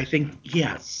think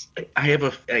yes.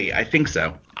 I think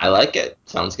so. I like it.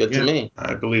 Sounds good to me.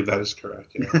 I believe that is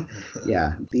correct. Yeah.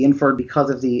 Yeah, the inferred because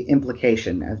of the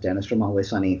implication, as Dennis from Always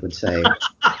Sunny would say.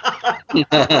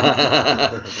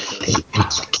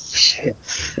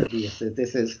 Yes,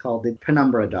 this is called the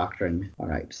penumbra doctrine. All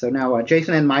right, so now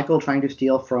Jason and Michael trying to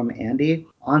steal from Andy.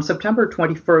 On September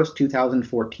 21st,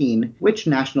 2014, which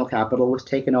national capital was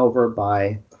taken over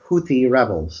by Houthi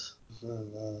rebels?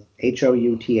 Houthi.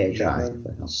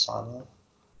 Sana.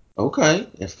 Okay,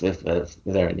 if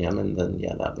they're in Yemen, then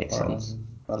yeah, that makes sense.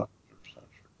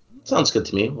 Sounds good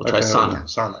to me. We'll try Sana.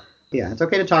 Sana. Yeah, it's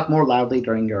okay to talk more loudly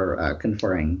during your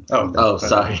conferring. Oh,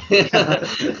 sorry. We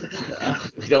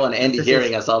don't want Andy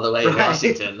hearing us all the way in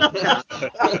Washington.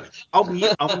 I'll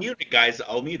mute it, guys.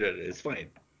 I'll mute it. It's fine.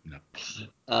 No.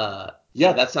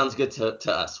 Yeah, that sounds good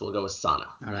to us. We'll go with Sana.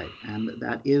 All right, and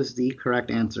that is the correct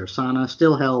answer. Sana,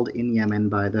 still held in Yemen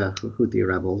by the Houthi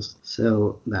rebels.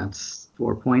 So that's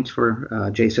 4 points for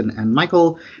Jason and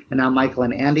Michael. And now Michael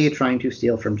and Andy trying to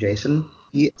steal from Jason.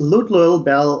 The Lutlul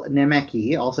Bel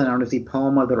Nemeki, also known as the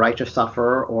Poem of the Righteous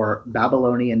Sufferer or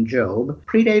Babylonian Job,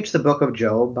 predates the Book of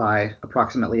Job by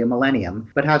approximately a millennium,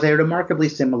 but has a remarkably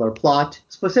similar plot.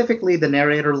 Specifically, the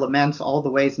narrator laments all the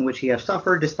ways in which he has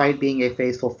suffered despite being a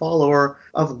faithful follower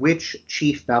of which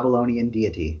chief Babylonian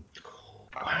deity?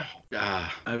 Wow.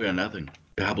 I've got nothing.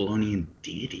 Babylonian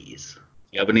deities.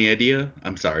 You have any idea?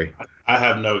 I'm sorry. I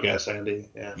have no guess, Andy.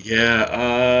 Yeah.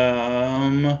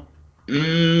 Yeah.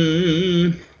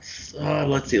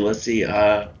 Let's see.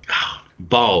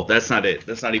 Baal. That's not it.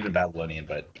 That's not even Babylonian,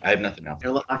 but I have nothing else.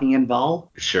 You're locking in Baal?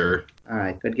 Sure. All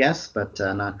right, good guess, but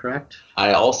not correct.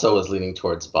 I also was leaning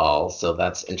towards Baal, so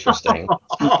that's interesting.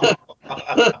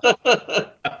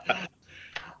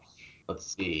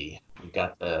 Let's see. We've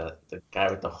got the guy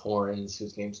with the horns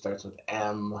whose name starts with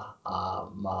M.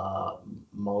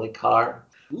 Molikar.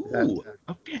 Ooh.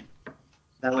 Okay.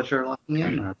 Is that what you're locking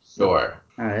in? Or? Sure.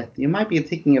 All right, you might be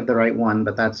thinking of the right one,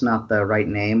 but that's not the right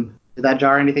name. Did that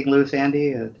jar anything loose,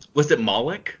 Andy? Was it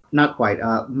Moloch? Not quite.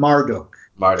 Marduk.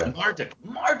 Marduk.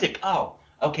 Oh,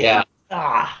 okay. Yeah.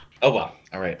 Oh well.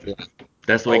 All right. Yeah.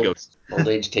 That's the way it goes. Old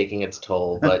age taking its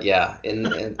toll, but yeah, in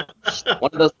one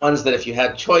of those ones that if you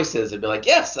had choices, it'd be like,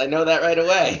 yes, I know that right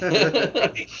away.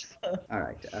 All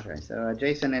right. Okay. So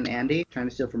Jason and Andy trying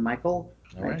to steal from Michael.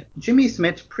 All right. Jimmy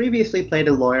Smits previously played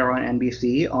a lawyer on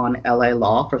NBC on LA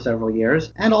Law for several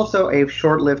years, and also a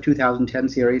short-lived 2010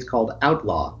 series called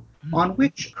Outlaw. On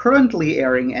which currently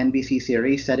airing NBC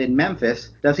series set in Memphis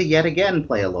does he yet again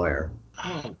play a lawyer?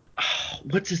 Oh,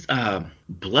 what's this?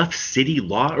 Bluff City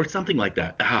Law or something like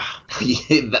that. that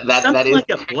Something is,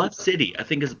 like a Bluff City. I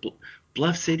think it's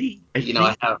Bluff City.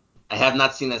 I have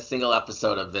not seen a single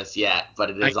episode of this yet,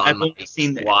 but it is on I've my only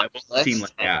seen watch I've only seen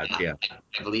list. like ads. Yeah.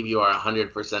 I believe you are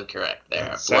 100% correct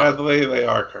there. Sadly, they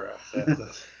are correct.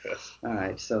 Yes. All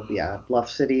right, so yeah, Bluff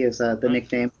City is the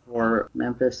nickname for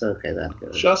Memphis. Okay, that's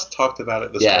good. Just talked about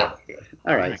it this Yeah. morning.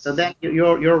 All right, so then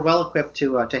you're well equipped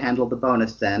to handle the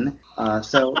bonus then.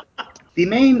 So the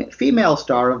main female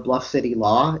star of Bluff City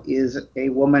Law is a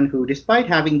woman who, despite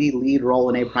having the lead role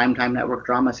in a primetime network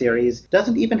drama series,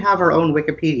 doesn't even have her own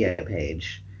Wikipedia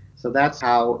page. So that's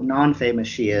how non-famous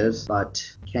she is. But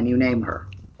can you name her?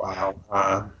 Wow.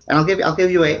 And I'll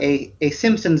give you a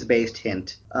Simpsons-based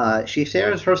hint. She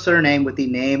shares her surname with the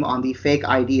name on the fake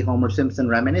ID Homer Simpson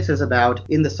reminisces about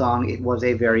in the song "It Was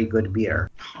a Very Good Beer."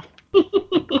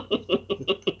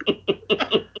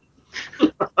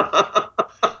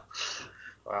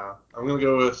 Wow. I'm going to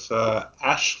go with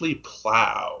Ashley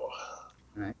Plow. All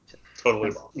right. Totally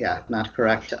wrong. Yeah, not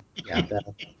correct. Yeah.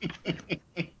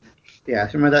 Yeah,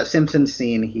 remember that Simpsons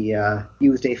scene? He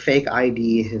used a fake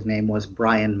ID. His name was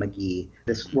Brian McGee.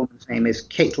 This woman's name is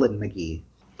Caitlin McGee.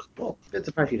 Well, a bit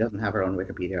surprised she doesn't have her own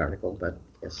Wikipedia article, but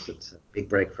yes, it's a big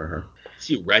break for her.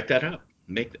 So you write that up.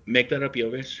 Make that up,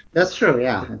 Yogesh. That's true,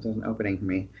 yeah. It's an opening for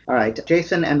me. All right,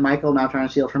 Jason and Michael now trying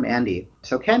to steal from Andy.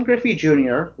 So Ken Griffey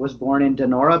Jr. was born in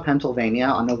Donora, Pennsylvania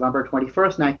on November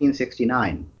 21st,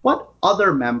 1969. What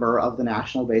other member of the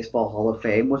National Baseball Hall of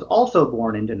Fame was also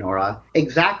born in Donora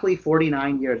exactly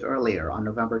 49 years earlier on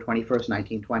November 21st,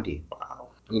 1920? Wow.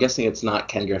 I'm guessing it's not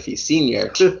Ken Griffey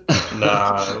Sr.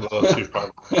 Nah, a little too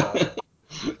far.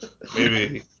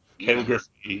 Maybe Ken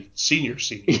Griffey Senior.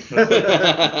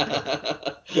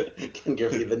 Ken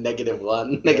Griffey, the negative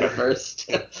first.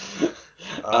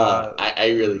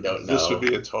 I really don't know. This would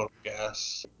be a total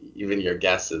guess. Even your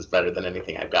guess is better than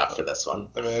anything I've got for this one.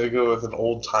 I mean, I'd go with an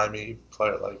old-timey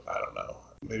player like, I don't know.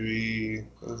 Maybe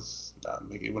it's not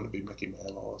Mickey. It wouldn't be Mickey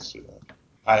Mantle. Let's do that.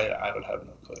 I would have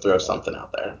no clue. Throw something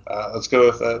out there. Let's go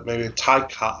with maybe Ty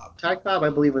Cobb. Ty Cobb, I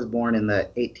believe, was born in the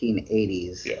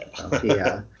 1880s. Yeah. So he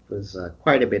was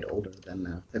quite a bit older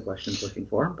than the question's looking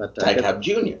for. But Ty Cobb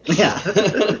Jr. Yeah.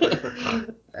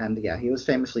 And yeah, he was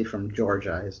famously from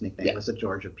Georgia. His nickname was the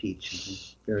Georgia Peach.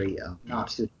 He's very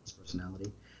not suited to his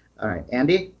personality. All right,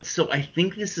 Andy? So I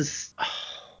think this is.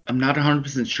 I'm not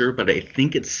 100% sure, but I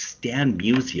think it's Stan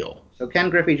Musial. So Ken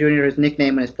Griffey Jr., his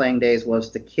nickname in his playing days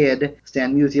was the Kid.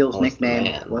 Stan Musial's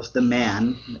nickname was the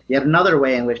Man. Yet another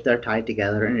way in which they're tied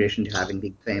together, in addition to having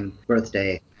the same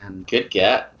birthday. And good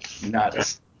get.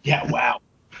 Yeah, wow.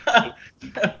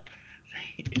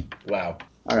 Wow.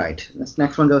 All right, this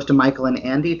next one goes to Michael and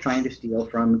Andy, trying to steal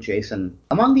from Jason.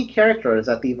 Among the characters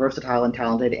that the versatile and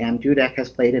talented Anne Dudek has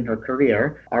played in her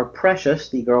career are Precious,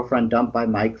 the girlfriend dumped by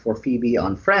Mike for Phoebe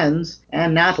on Friends,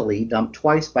 and Natalie, dumped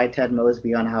twice by Ted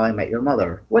Mosby on How I Met Your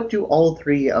Mother. What do all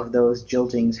three of those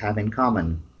jiltings have in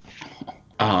common?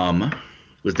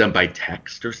 Was done by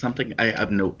text or something? I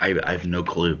have no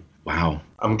clue. Wow.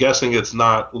 I'm guessing it's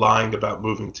not lying about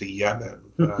moving to Yemen.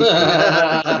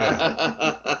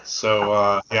 So,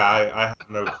 I have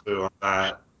no clue on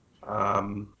that.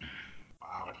 Wow.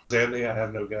 Sandy, I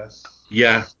have no guess.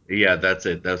 Yeah, that's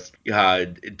it. That's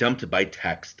dumped by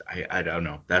text. I don't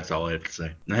know. That's all I have to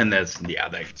say. And that's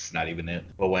not even it.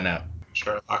 Well, why not?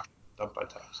 Sure, dumped by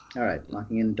text. All right,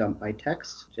 locking in dumped by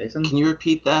text. Jason? Can you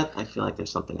repeat that? I feel like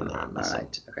there's something in there I'm missing. All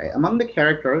right, okay. Among the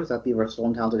characters that the versatile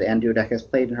and talented Anne Dudek has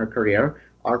played in her career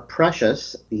are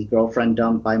Precious, the girlfriend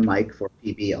dumped by Mike for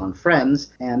Phoebe on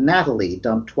Friends, and Natalie,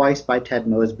 dumped twice by Ted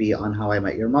Mosby on How I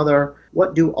Met Your Mother.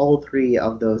 What do all three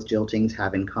of those jiltings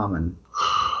have in common?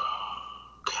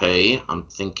 Okay, I'm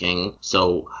thinking.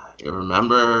 So, you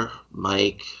remember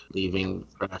Mike leaving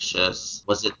Precious?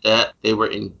 Was it that they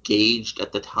were engaged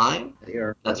at the time?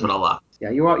 That's what I'll lock.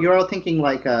 Yeah, you're all thinking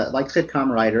like sitcom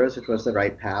writers, which was the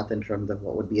right path in terms of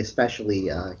what would be especially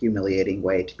humiliating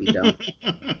way to be done.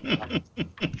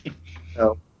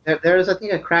 So there's, I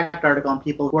think, a cracked article on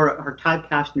people who are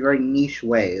typecast in very niche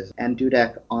ways. And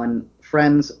Dudek on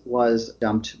Friends was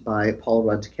dumped by Paul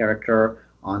Rudd's character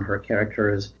on her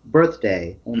character's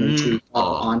birthday, only to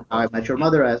on How I Met Your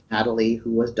Mother as Natalie,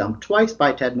 who was dumped twice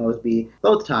by Ted Mosby,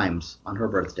 both times on her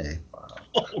birthday.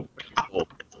 Oh,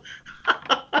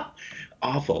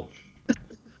 awful.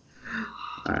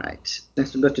 All right.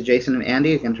 Next we'll go to Jason and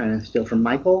Andy, again trying to steal from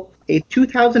Michael. A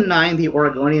 2009 The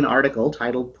Oregonian article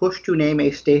titled Push to Name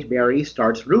a State Berry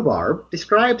Starts Rhubarb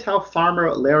describes how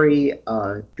farmer Larry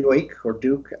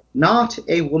Duke, not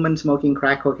a woman smoking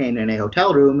crack cocaine in a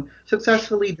hotel room,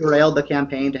 successfully derailed the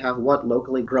campaign to have what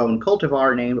locally grown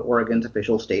cultivar named Oregon's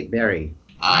official state berry.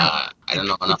 I don't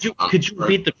know enough. Could you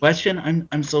repeat the question?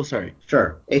 I'm so sorry.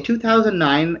 Sure. A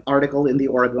 2009 article in the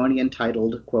Oregonian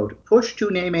titled, quote, Push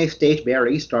to Name a State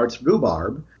Berry Starts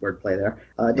Rhubarb, wordplay there,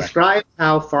 describes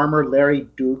how farmer Larry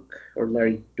Duke,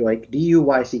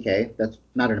 D-U-Y-C-K, that's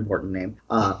not an important name.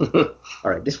 All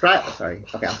right, sorry,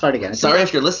 okay, I'll start again. Sorry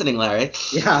if you're listening, Larry.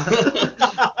 Yeah.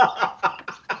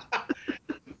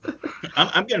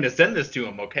 I'm going to send this to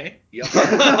him, okay? Yep.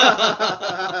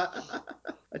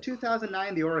 A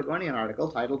 2009 The Oregonian article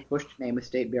titled Push to Name a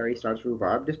State Berry Starts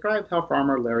Rhubarb describes how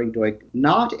farmer Larry Duke,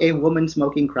 not a woman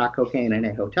smoking crack cocaine in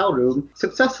a hotel room,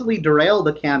 successfully derailed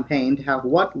the campaign to have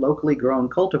what locally grown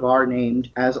cultivar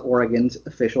named as Oregon's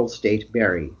official state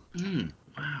berry.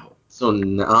 Wow. So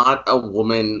not a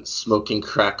woman smoking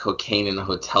crack cocaine in a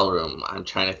hotel room. I'm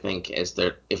trying to think, if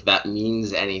that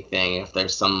means anything, if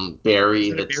there's some berry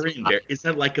Is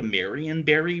that like a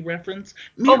Marionberry reference?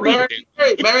 Marionberry.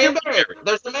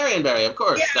 There's the Marionberry, of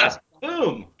course. Yeah.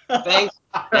 Boom. Thanks.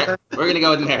 We're going to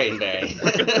go with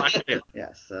Marionberry.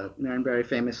 Yes, Marionberry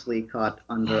famously caught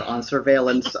on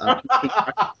surveillance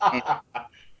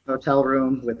hotel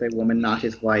room with a woman not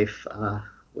his wife,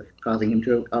 causing him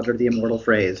to utter the immortal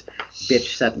phrase,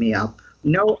 "Bitch set me up."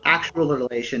 No actual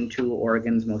relation to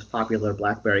Oregon's most popular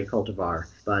blackberry cultivar,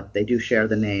 but they do share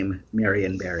the name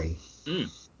Marionberry.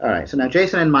 All right, so now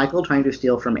Jason and Michael trying to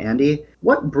steal from Andy.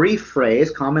 What brief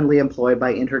phrase commonly employed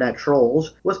by internet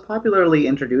trolls was popularly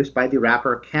introduced by the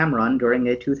rapper Cameron during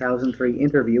a 2003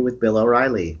 interview with Bill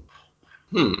O'Reilly?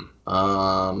 So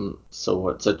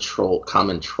what's a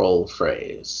common troll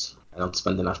phrase? I don't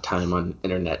spend enough time on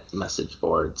internet message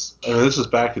boards. I mean, this is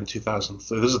back in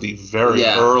 2003. This is the very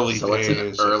early days. So it's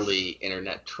an early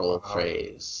internet troll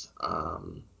phrase.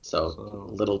 So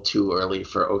a little too early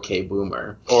for OK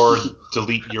Boomer. Or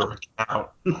delete your account.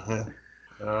 2003.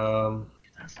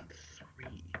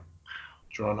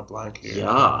 Drawing a blank here.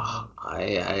 Yeah,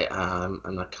 I'm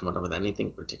not coming up with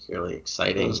anything particularly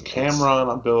exciting. Was Cameron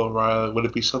on Bill O'Reilly? Would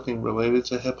it be something related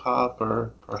to hip hop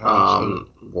or perhaps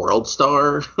World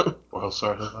Star? World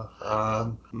Star hip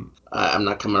hop. I'm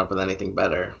not coming up with anything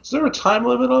better. Is there a time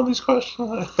limit on these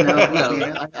questions?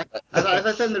 No. As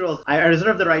I said in the rules, I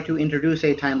reserve the right to introduce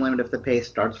a time limit if the pace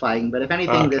starts flying. But if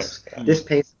anything, this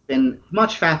pace has been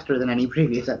much faster than any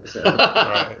previous episode.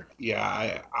 Right.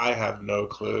 Yeah, I have no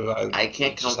clue. I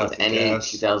can't come up with any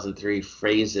 2003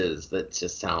 phrases that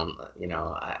just sound,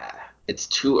 it's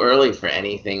too early for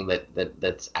anything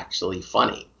that's actually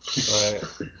funny. Right.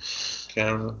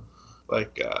 Cameron,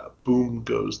 like boom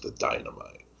goes the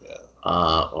dynamite. Yeah.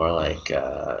 Or like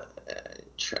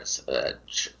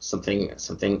something.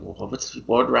 What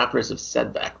would rappers have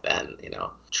said back then?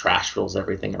 Trash rolls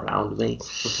everything around me.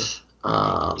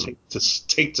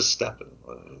 Take to stepping.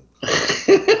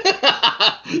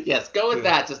 Yes, go with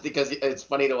that, just because it's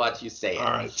funny to watch you say it.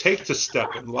 All right, take to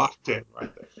stepping, locked in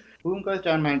right there. Boom Goes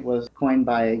Dynamite was coined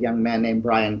by a young man named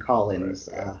Brian Collins.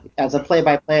 As a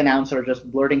play-by-play announcer,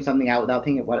 just blurting something out without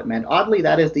thinking what it meant. Oddly,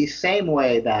 that is the same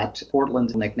way that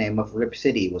Portland's nickname of Rip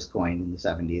City was coined in the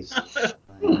 70s.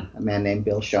 A man named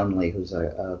Bill Shonley, who's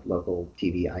a local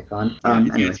TV icon.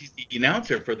 Anyway. He's the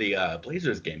announcer for the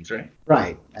Blazers games, right?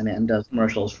 Right, and does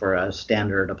commercials for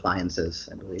standard appliances,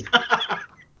 I believe.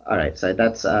 All right, so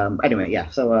that's anyway. Yeah,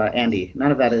 so Andy,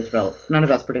 none of that's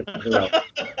particularly relevant.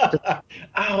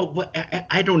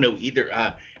 I don't know either.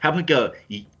 How about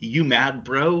you mad,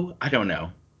 bro? I don't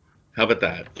know. How about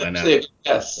that?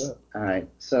 Yes. All right.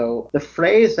 So the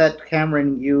phrase that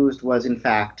Cameron used was, in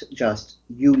fact, just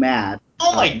 "you mad."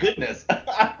 Oh my goodness!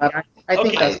 I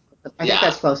think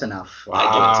that's close enough.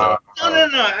 Wow. No.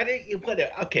 I didn't.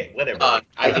 Whatever.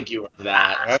 I think you were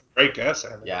that. That's a great guess,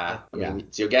 Andy. Yeah. I mean,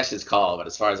 it's your guess's call, but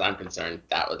as far as I'm concerned,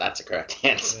 that's a correct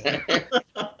answer.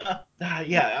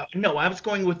 No, I was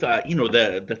going with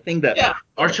the thing that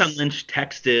Marshawn Lynch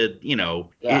texted.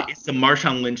 It's the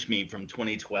Marshawn Lynch meme from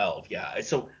 2012. Yeah,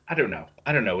 so I don't know.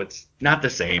 It's not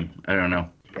the same. I don't know.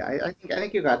 Yeah, I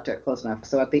think you got close enough.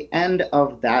 So at the end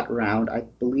of that round, I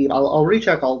believe I'll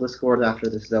recheck all the scores after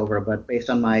this is over. But based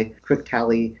on my quick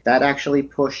tally, that actually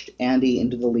pushed Andy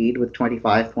into the lead with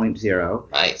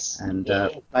 25.0. Nice. And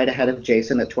right ahead of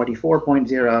Jason at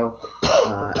 24.0.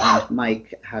 And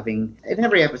Mike having, in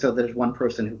every episode, there's one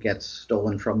person who gets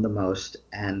stolen from the most,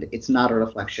 and it's not a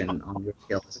reflection on your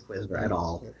skill as a quizzer at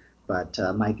all. but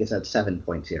Mike is at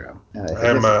 7.0.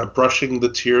 I'm brushing the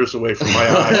tears away from my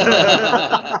eyes.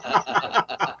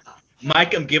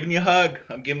 Mike, I'm giving you a hug.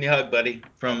 I'm giving you a hug, buddy,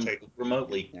 from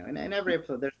remotely. In every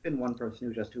episode, there's been one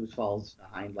person who falls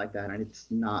behind like that, and it's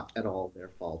not at all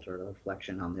their fault or a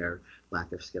reflection on their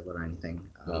lack of skill or anything.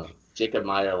 Jacob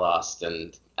Meyer lost,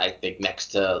 and I think next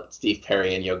to Steve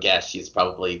Perry and Yogesh, he's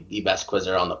probably the best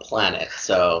quizzer on the planet.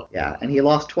 So yeah, and he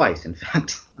lost twice, in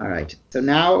fact. All right, so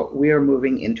now we are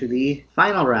moving into the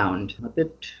final round. A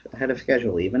bit ahead of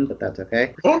schedule even, but that's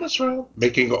okay. Bonus round,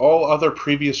 making all other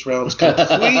previous rounds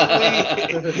completely.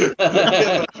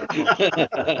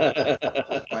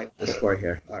 Wipe the score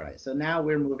here. All right, so now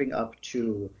we're moving up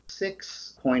to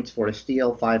 6 points for a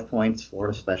steal, 5 points for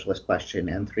a specialist question,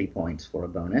 and 3 points for a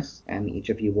bonus. And each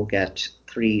of you will get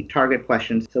 3 target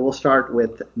questions. So we'll start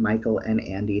with Michael and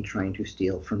Andy trying to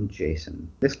steal from Jason.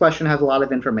 This question has a lot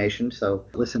of information, so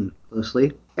listen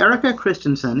closely. Erica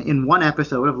Christensen in 1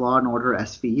 episode of Law & Order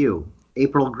SVU.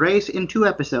 April Grace in 2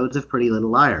 episodes of Pretty Little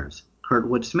Liars.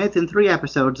 Kurtwood Smith in 3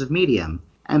 episodes of Medium.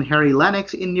 And Harry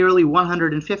Lennox in nearly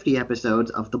 150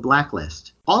 episodes of The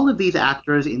Blacklist. All of these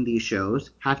actors in these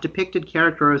shows have depicted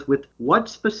characters with what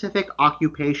specific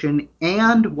occupation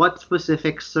and what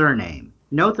specific surname.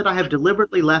 Note that I have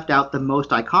deliberately left out the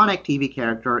most iconic TV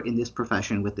character in this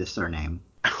profession with this surname.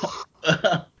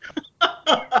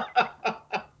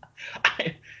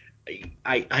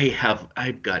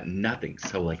 I've got nothing.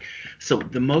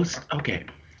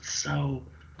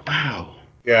 Wow.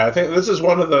 Yeah, I think this is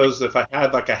one of those, if I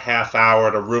had like a half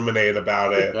hour to ruminate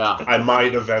about it, I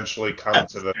might eventually come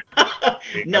to the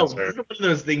No, answer. this is one of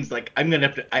those things like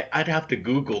I'd have to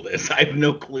Google this. I have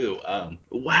no clue.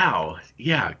 Wow.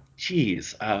 Yeah,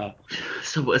 geez.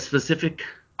 So a specific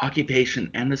occupation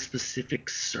and a specific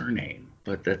surname,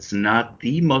 but that's not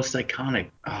the most iconic.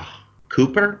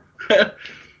 Cooper? I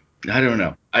don't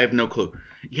know. I have no clue.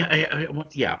 Yeah, I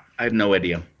have no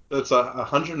idea. It's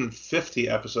 150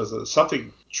 episodes. It's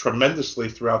something tremendously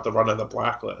throughout the run of The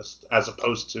Blacklist, as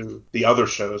opposed to the other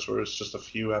shows where it's just a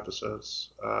few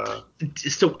episodes.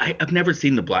 So I've never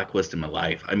seen The Blacklist in my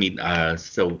life. I mean, I'm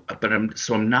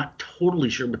not totally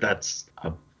sure what that's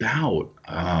about.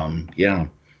 Yeah,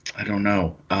 I don't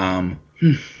know. Wow.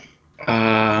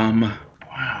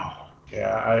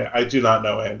 Yeah, I do not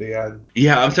know, Andy.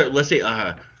 Yeah, I'm sorry. Let's say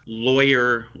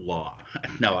lawyer law.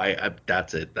 No,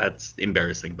 that's it. That's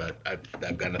embarrassing, but I've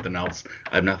got nothing else.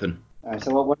 I have nothing. All right,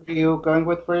 so what are you going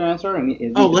with for your answer?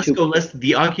 Let's go.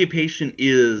 The occupation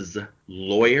is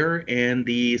lawyer, and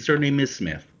the surname is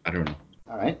Smith. I don't know.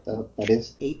 All right, so that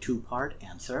is a 2-part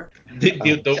answer.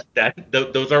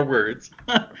 Those are words.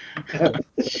 All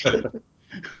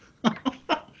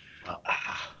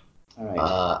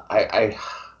right.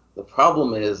 The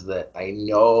problem is that I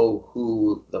know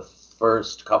who the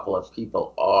first couple of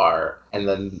people are, and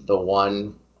then the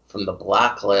one from The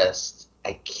Blacklist,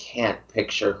 I can't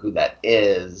picture who that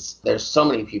is. There's so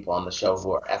many people on the show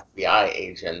who are FBI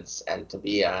agents, and to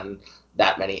be on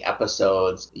that many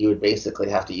episodes, you would basically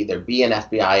have to either be an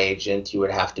FBI agent, you would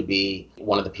have to be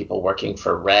one of the people working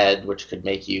for Red, which could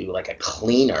make you like a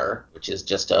cleaner, which is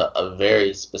just a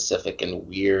very specific and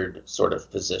weird sort of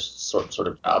position, sort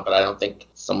of job. But I don't think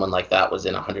someone like that was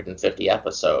in 150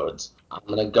 episodes. I'm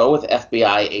going to go with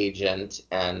FBI agent,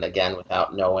 and again,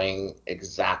 without knowing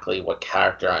exactly what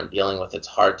character I'm dealing with, it's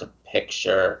hard to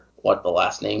picture what the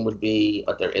last name would be,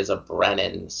 but there is a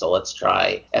Brennan, so let's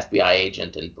try FBI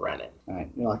agent and Brennan. All right,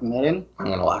 you're locking that in? I'm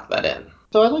going to lock that in.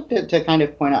 So I'd like to kind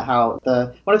of point out how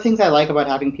one of the things I like about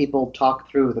having people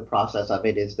talk through the process of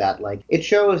it is that, like, it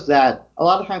shows that a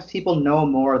lot of times people know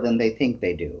more than they think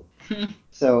they do.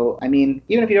 So, I mean,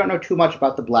 even if you don't know too much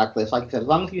about The Blacklist, like I said, as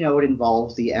long as you know it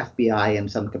involves the FBI in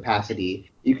some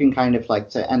capacity, you can kind of like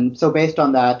say, and so based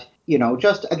on that,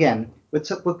 just again, with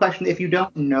question, if you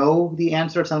don't know the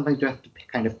answer, sometimes you have to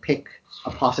kind of pick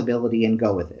a possibility and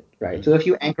go with it, right? Mm-hmm. So if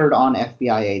you anchored on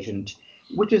FBI agent,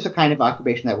 which is a kind of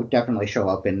occupation that would definitely show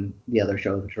up in the other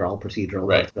shows, which are all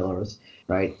procedural fillers,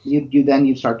 right?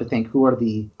 You'd start to think, who are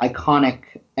the iconic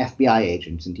FBI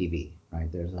agents in TV, right?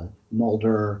 There's a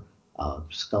Mulder,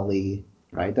 Scully,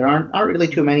 right? There aren't really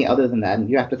too many other than that, and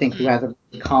you have to think who has a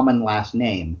common last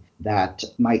name that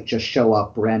might just show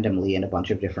up randomly in a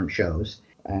bunch of different shows.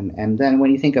 And then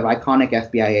when you think of iconic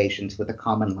FBI agents with a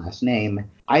common last name,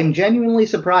 I'm genuinely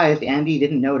surprised Andy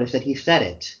didn't notice that he said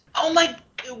it. Oh my,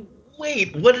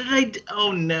 wait, what did I do?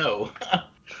 Oh no.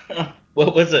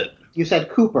 What was it? You said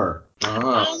Cooper.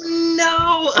 Oh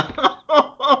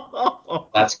no.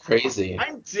 That's crazy.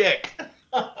 I'm Dick.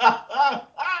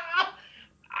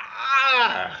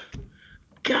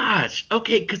 Gosh.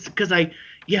 Okay, because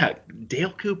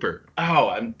Dale Cooper. Oh,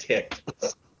 I'm ticked.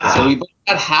 So we both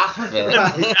got half of it.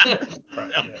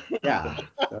 Right, yeah. Yeah.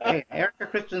 So, hey, Erica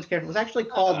Christian's character was actually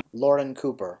called Lauren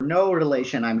Cooper. no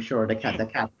relation, I'm sure, to the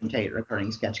Captain Tate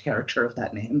recurring sketch character of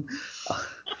that name.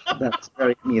 That's a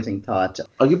very amusing thought.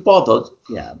 Oh, you bothered?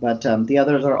 Yeah, but the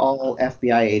others are all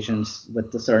FBI agents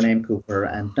with the surname Cooper,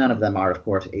 and none of them are, of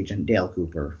course, Agent Dale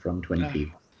Cooper from Twin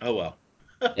Peaks. Oh well.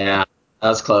 Yeah, that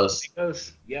was close. It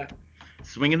goes. Yeah.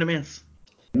 Swing and a miss.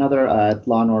 Another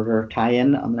Law and Order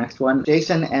tie-in on the next one.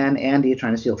 Jason and Andy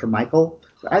trying to steal from Michael.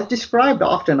 As described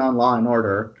often on Law and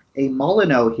Order, a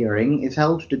Molyneux hearing is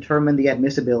held to determine the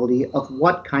admissibility of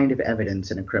what kind of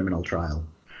evidence in a criminal trial.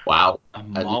 Wow. A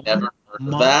I've never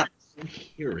heard of that.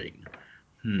 hearing.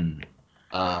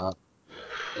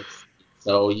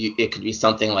 It could be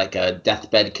something like a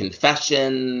deathbed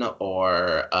confession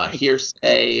or a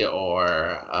hearsay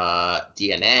or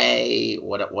DNA.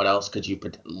 What else could you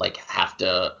have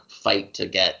to fight to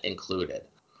get included?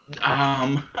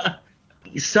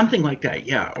 Something like that,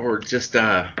 yeah. Or just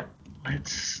I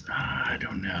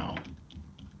don't know.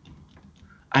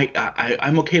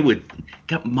 I'm okay with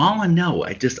Molyneux.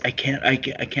 I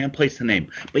can't place the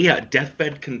name. But yeah,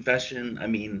 deathbed confession. I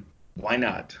mean, why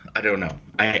not? I don't know.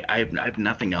 I have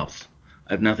nothing else.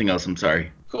 I have nothing else. I'm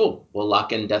sorry. Cool. We'll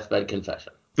lock in deathbed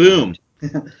confession. Boom.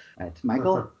 All right,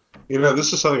 Michael?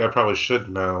 This is something I probably should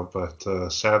know,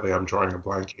 but sadly I'm drawing a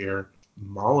blank here.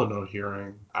 Molyneux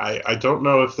hearing. I don't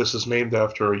know if this is named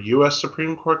after a U.S.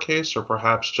 Supreme Court case or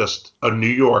perhaps just a New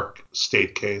York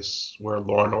state case where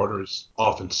Law and Order is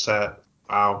often set.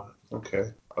 Wow.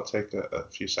 Okay. I'll take a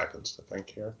few seconds to think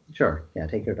here. Sure. Yeah,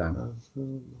 take your time.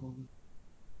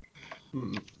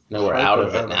 No, we're out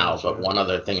of it now, but one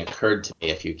other thing occurred to me,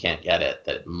 if you can't get it,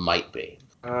 that it might be.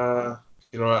 I'm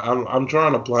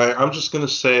drawing a blank. I'm just going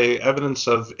to say evidence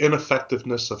of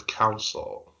ineffectiveness of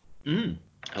counsel.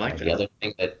 I like that. The other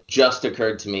thing that just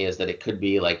occurred to me is that it could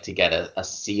be like to get a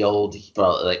sealed,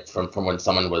 like from when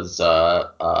someone was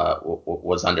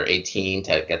under 18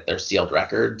 to get their sealed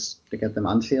records. To get them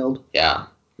unsealed? Yeah.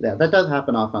 Yeah, that does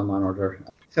happen often on Law and Order.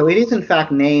 So it is in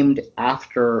fact named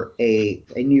after a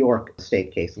New York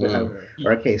state case, or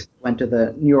a case that went to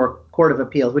the New York Court of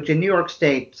Appeals, which in New York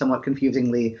State, somewhat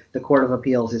confusingly, the Court of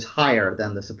Appeals is higher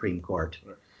than the Supreme Court.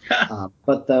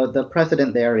 But the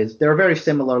precedent there are very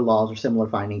similar laws or similar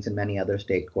findings in many other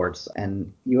state courts,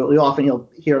 and you'll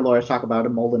hear lawyers talk about a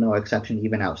Molyneux exception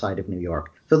even outside of New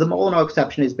York. So the Molyneux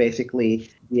exception is basically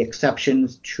the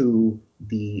exceptions to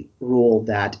the rule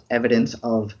that evidence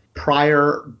of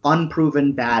prior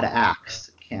unproven bad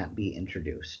acts can't be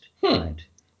introduced. Right?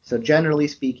 So generally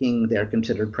speaking, they're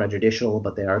considered prejudicial,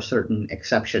 but there are certain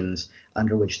exceptions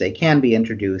under which they can be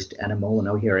introduced, and a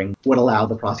Molyneux hearing would allow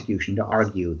the prosecution to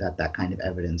argue that that kind of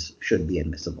evidence should be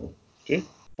admissible. Okay.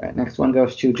 All right, next one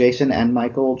goes to Jason and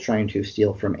Michael trying to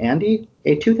steal from Andy.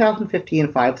 A 2015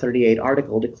 538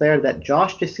 article declared that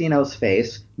Josh DeCino's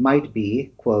face might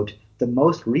be, quote, the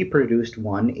most reproduced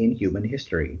one in human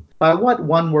history. By what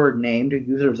one-word name do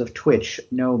users of Twitch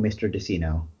know Mr.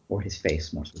 DeCino, or his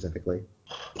face more specifically?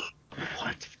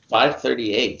 What?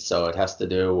 538, so it has to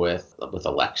do with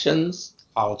elections?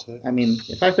 Politics. I mean,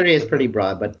 538 is pretty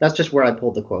broad, but that's just where I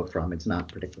pulled the quote from. It's not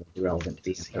particularly relevant to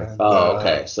the answer.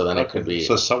 Okay. So then it could be...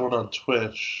 So someone on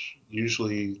Twitch,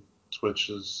 usually Twitch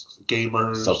is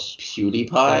gamers. So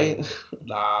PewDiePie?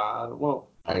 Nah, well...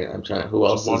 I'm trying to... Who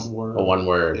else is... One word. A one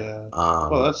word. Yeah.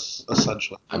 Well, that's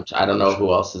essentially... I don't know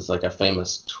who else is like a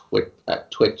famous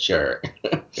Twitcher.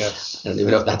 Yes. I don't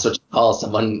even know if that's what you call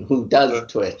someone who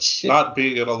does Twitch. Not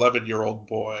being an 11-year-old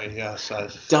boy, yes.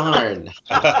 Darn.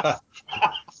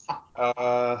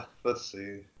 Let's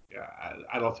see. Yeah,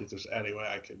 I don't think there's any way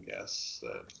I can guess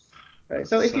that. Right.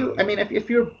 So if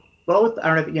you're both,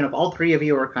 I don't know if all three of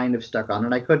you are kind of stuck on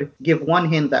it, I could give one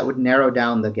hint that would narrow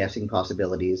down the guessing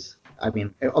possibilities. I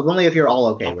mean, only if you're all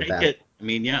okay with that. I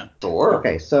mean, yeah. Sure.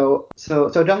 Okay, so Josh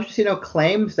DeCino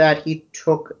claims that he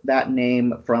took that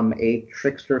name from a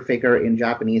trickster figure in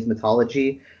Japanese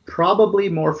mythology, probably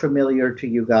more familiar to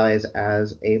you guys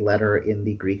as a letter in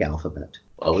the Greek alphabet.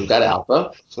 Well, we've got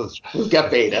alpha. So We've got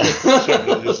beta.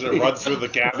 Just run through the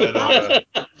gamut of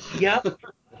Yep.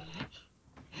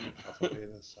 alpha,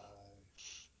 beta, psi,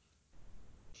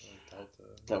 delta.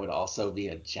 That would also be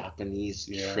a Japanese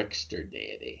trickster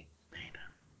deity.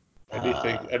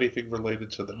 Anything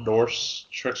related to the Norse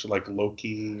trickster, like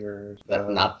Loki or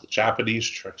not the Japanese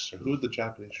trickster? Who would the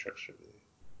Japanese trickster be?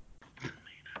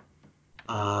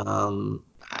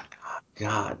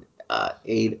 God,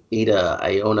 Ada,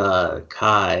 Iona,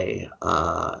 Kai.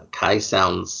 Kai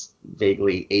sounds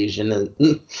vaguely Asian.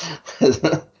 I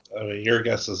mean, your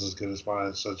guess is as good as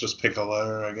mine, so just pick a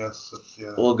letter, I guess.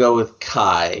 We'll go with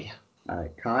Kai. All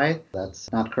right, Kai,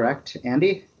 that's not correct.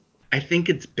 Andy? I think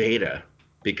it's beta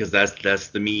because that's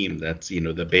the meme. That's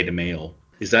the beta male.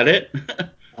 Is that it?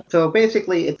 So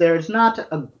basically, there's not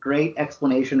a great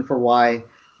explanation for why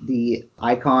the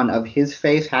icon of his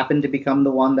face happened to become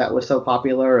the one that was so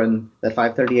popular and that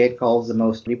 538 calls the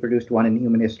most reproduced one in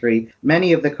human history.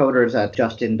 Many of the coders at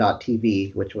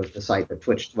Justin.tv, which was the site that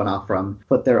Twitch went off from,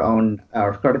 put their own,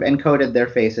 or sort of encoded their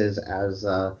faces as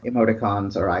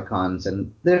emoticons or icons,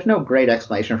 and there's no great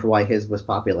explanation for why his was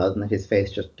popular, other than that his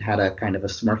face just had a kind of a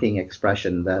smirking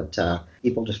expression that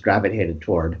people just gravitated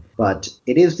toward. But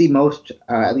it is the most,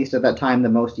 at least at that time, the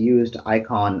most used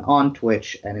icon on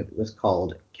Twitch, and it was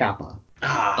called Kappa.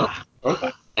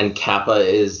 Okay. And Kappa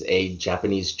is a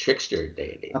Japanese trickster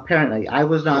deity. Apparently, I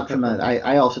was not familiar.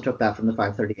 I also took that from the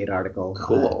 538 article.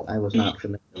 Cool. I was not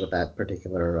familiar with that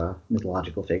particular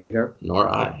mythological figure. Nor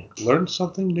I. Learn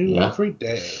something new every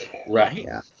day. Right.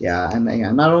 Yeah, and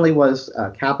not only was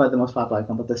Kappa the most popular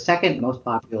icon, but the second most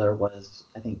popular was,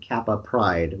 I think, Kappa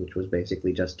Pride, which was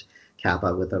basically just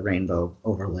Kappa with a rainbow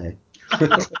overlay.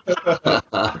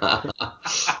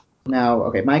 Now,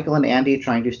 okay, Michael and Andy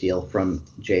trying to steal from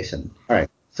Jason. All right.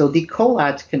 So the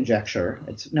Collatz conjecture,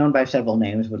 it's known by several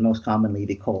names, but most commonly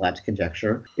the Collatz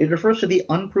conjecture, it refers to the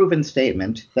unproven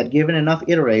statement that given enough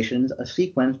iterations, a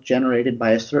sequence generated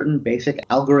by a certain basic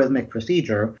algorithmic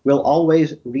procedure will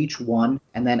always reach 1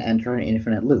 and then enter an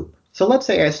infinite loop. So let's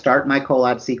say I start my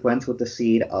Collatz sequence with the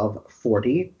seed of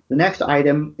 40. The next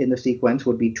item in the sequence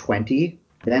would be 20,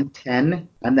 then 10,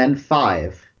 and then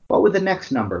 5. What would the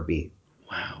next number be?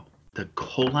 Wow. The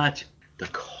Collatz.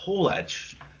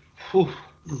 Whew.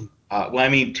 Well, I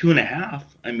mean, 2.5.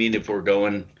 I mean, if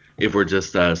we're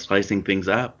just slicing things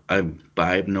up, I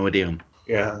have no idea.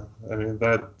 Yeah, I mean,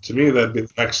 that to me, that'd be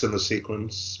the next in the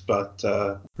sequence, but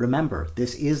Remember,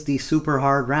 this is the super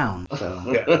hard round. So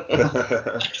yeah.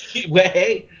 Well,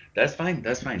 hey, that's fine.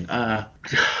 Yeah,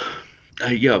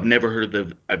 I've never heard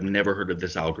of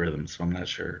this algorithm, so I'm not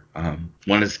sure.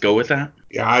 Want to go with that?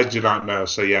 Yeah, I do not know,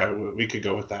 so yeah, we could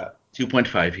go with that.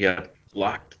 2.5. Yeah,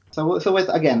 locked. So with,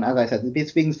 again, as I said,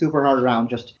 it's being super hard around,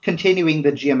 just continuing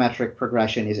the geometric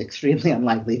progression is extremely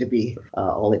unlikely to be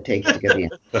all it takes to get the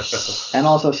answer. And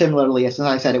also, similarly, as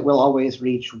I said, it will always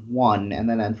reach 1 and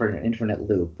then enter an infinite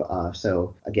loop.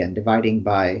 So again, dividing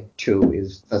by 2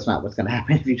 that's not what's going to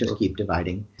happen if you just keep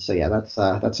dividing. So yeah,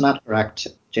 that's not correct.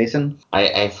 Jason?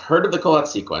 I've heard of the Collatz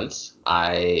sequence.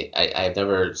 I've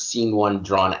never seen one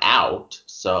drawn out,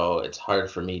 so it's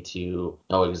hard for me to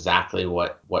know exactly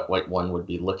what one would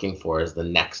be looking for as the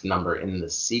next number in the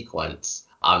sequence.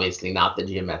 Obviously not the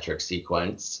geometric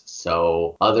sequence,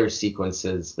 so other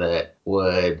sequences that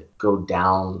would go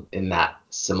down in that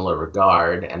similar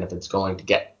regard, and if it's going to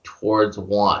get towards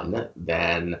 1,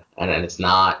 then, and it's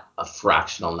not a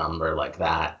fractional number like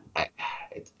that, I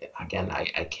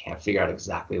can't figure out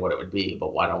exactly what it would be,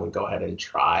 but why don't we go ahead and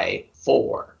try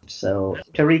 4? So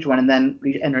to reach 1 and then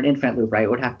enter an infinite loop, right, it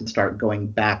would have to start going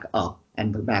back up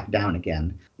and back down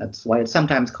again. That's why it's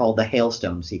sometimes called the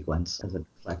hailstone sequence, as it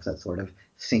reflects that sort of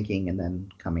sinking and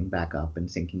then coming back up and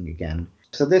sinking again.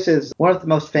 So this is one of the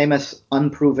most famous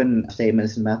unproven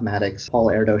statements in mathematics. Paul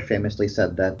Erdos famously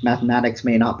said that mathematics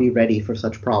may not be ready for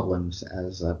such problems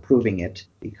as proving it,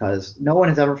 because no one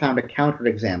has ever found a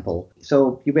counterexample.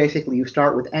 So you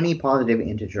start with any positive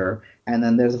integer, and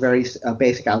then there's a very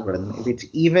basic algorithm. If it's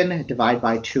even, divide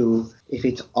by 2. If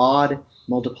it's odd,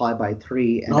 multiply by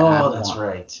 3 and add 1. That's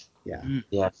right. Yeah.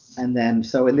 Yes. And then,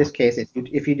 so in this case,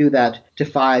 if you do that to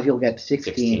 5, you'll get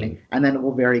 16, and then it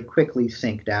will very quickly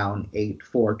sink down 8,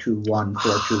 4, 2, 1,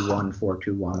 4, 2, 1, 4,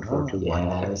 2, 1, 4, 2, 1.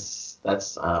 Yes,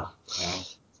 that's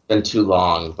it's been too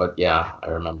long, but yeah, I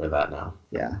remember that now.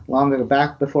 Yeah, long ago,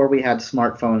 back before we had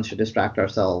smartphones to distract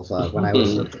ourselves. When I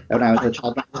was a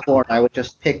child, before I would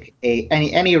just pick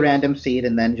any random seed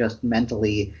and then just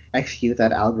mentally execute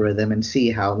that algorithm and see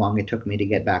how long it took me to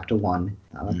get back to 1.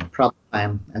 Probably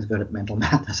I'm as good at mental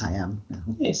math as I am now.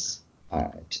 Nice.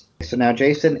 All right. So now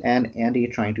Jason and Andy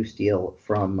are trying to steal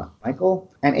from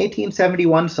Michael. An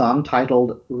 1871 song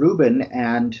titled Reuben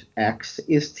and X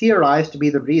is theorized to be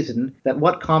the reason that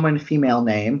what common female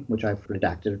name, which I've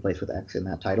redacted, replaced with X in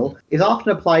that title, is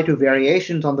often applied to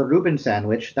variations on the Reuben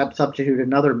sandwich that substitute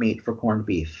another meat for corned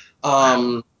beef.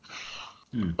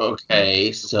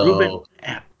 Okay, so Reuben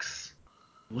X.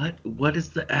 What is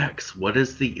the X? What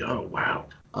is the wow.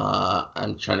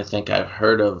 I'm trying to think. I've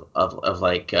heard of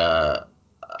like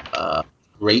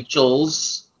Rachel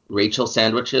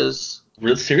sandwiches.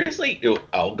 Seriously?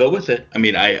 I'll go with it. I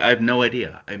mean, I have no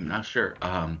idea. I'm not sure.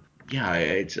 Yeah,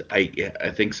 I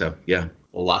think so. Yeah.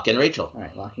 We'll lock in Rachel. All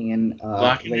right, locking in.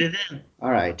 Locking it in.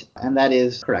 All right, and that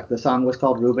is correct. The song was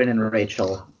called Reuben and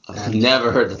Rachel. I've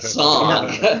never heard the song.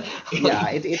 Yeah,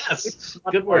 it's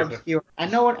much Good more work. obscure. I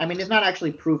know it. I mean, it's not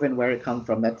actually proven where it comes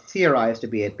from. That's theorized to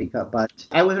be it, but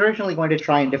I was originally going to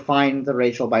try and define the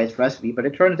Rachel by its recipe, but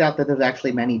it turns out that there's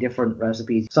actually many different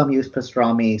recipes. Some use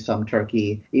pastrami, some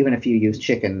turkey, even a few use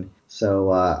chicken.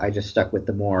 So I just stuck with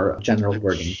the more general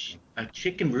wording. A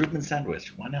chicken Reuben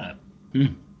sandwich. Why not?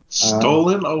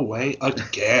 Stolen away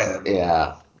again.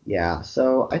 Yeah. Yeah,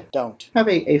 so I Don't. have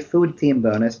a food theme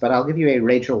bonus, but I'll give you a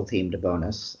Rachel themed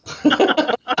bonus.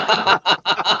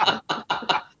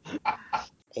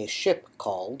 A ship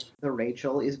called. The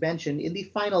Rachel is mentioned in the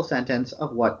final sentence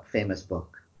of what famous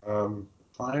book?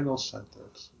 Final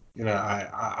sentence.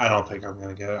 I don't think I'm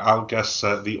gonna get it. I'll guess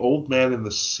The Old Man in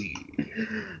the Sea.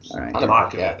 All right.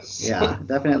 Lock it in. Yes. Yeah,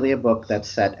 definitely a book that's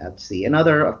set at sea.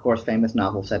 Another, of course, famous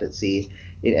novel set at sea.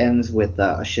 It ends with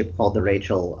a ship called the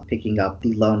Rachel picking up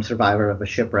the lone survivor of a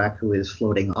shipwreck who is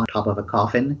floating on top of a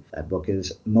coffin. That book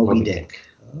is Moby Dick.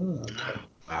 Oh, okay.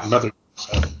 Wow. Another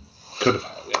could have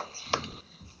had, yeah.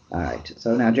 All right.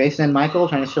 So now Jason and Michael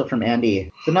trying to steal from Andy.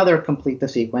 It's another complete the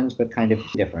sequence, but kind of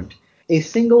different. A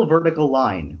single vertical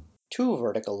line. 2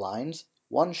 vertical lines,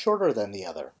 one shorter than the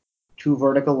other. 2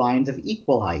 vertical lines of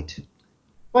equal height.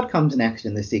 What comes next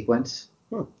in this sequence?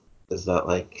 Is that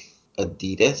like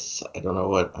Adidas? I don't know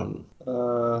what.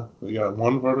 We got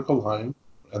one vertical line,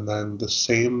 and then the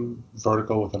same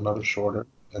vertical with another shorter,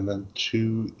 and then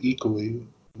 2 equally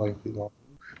lengthy lines.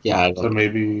 Yeah, I So don't.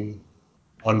 maybe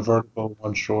one vertical,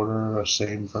 one shorter, a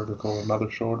same vertical, another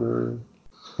shorter.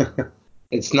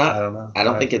 It's I not. don't know. I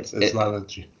don't think it's. not a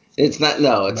G. It's not.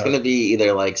 No, it's No. going to be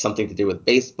either like something to do with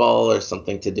baseball or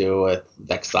something to do with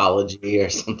vexology or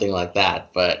something like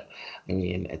that. But I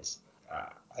mean, it's.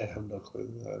 I have no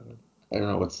clue. I don't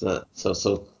know what's the.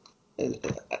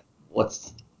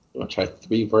 What's. I'm gonna try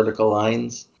 3 vertical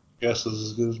lines. Guess is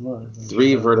as good as mine.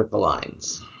 3 vertical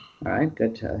lines. All right,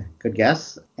 good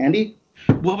guess. Andy?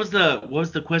 What was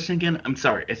the question again? I'm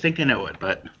sorry. I think I know it,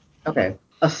 but Okay.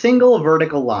 A single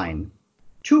vertical line.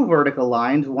 2 vertical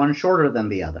lines, one shorter than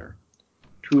the other.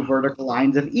 2 vertical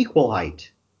lines of equal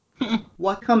height.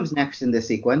 What comes next in this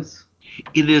sequence?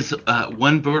 it is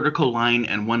one vertical line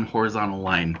and one horizontal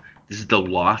line. This is the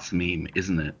loss meme,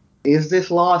 isn't it? Is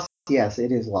this loss? Yes,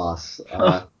 it is loss.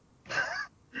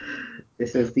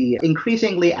 This is the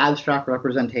increasingly abstract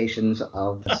representations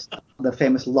of the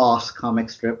famous Loss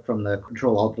comic strip from the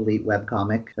Control-Alt-Delete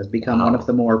webcomic. Has become one of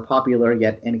the more popular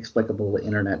yet inexplicable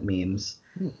internet memes.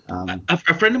 A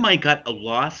friend of mine got a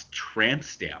lost tramp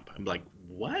stamp. I'm like,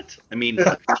 what? I mean,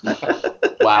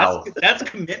 Wow. that's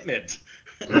commitment.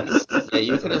 Yeah,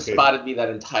 you could have spotted me that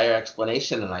entire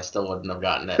explanation, and I still wouldn't have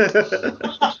gotten it.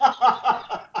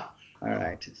 All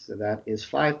right, so that is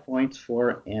 5 points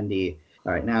for Andy.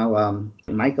 All right, now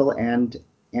Michael and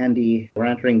Andy, we're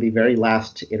entering the very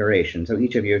last iteration. So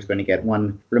each of you is going to get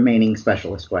one remaining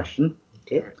specialist question.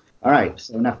 Okay. All right,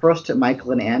 so now first to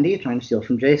Michael and Andy, trying to steal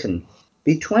from Jason.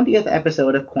 The 20th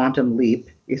episode of Quantum Leap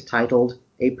is titled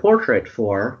A Portrait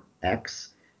for X,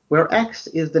 where X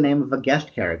is the name of a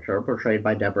guest character portrayed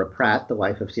by Deborah Pratt, the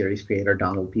wife of series creator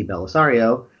Donald P.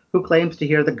 Bellisario, who claims to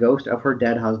hear the ghost of her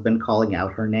dead husband calling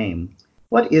out her name.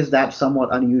 What is that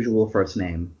somewhat unusual first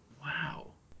name? Wow.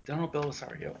 Donald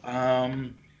Bellisario.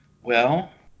 Well,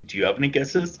 do you have any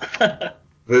guesses?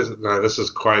 This is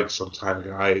quite some time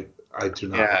ago. I do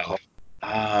not Yeah.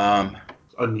 recall.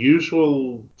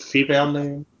 Unusual female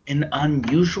name? An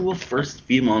unusual first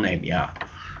female name, yeah.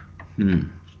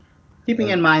 Keeping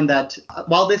in mind that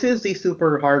while this is the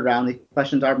super hard round, the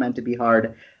questions are meant to be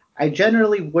hard, I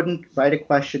generally wouldn't write a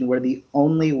question where the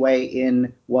only way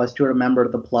in was to remember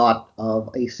the plot of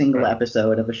a single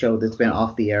episode of a show that's been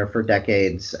off the air for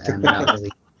decades and not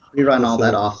really rerun all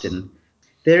that often.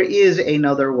 There is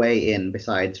another way in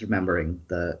besides remembering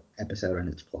the episode and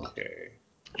its plot. Okay.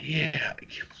 Yeah.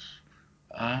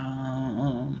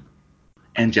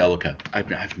 Angelica. I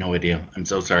have no idea. I'm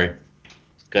so sorry.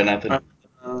 Got nothing.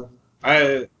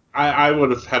 I would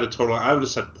have had a total. I would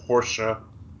have said Portia,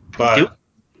 but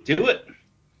Do it.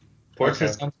 Portia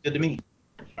Okay. sounds good to me.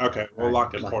 Okay, we'll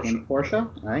lock in Portia. Portia.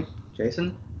 All right,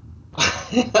 Jason.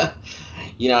 I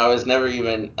was never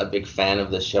even a big fan of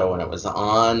the show when it was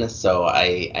on, so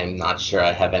I'm not sure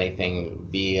I have anything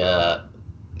via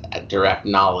direct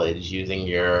knowledge using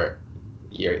your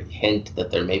hint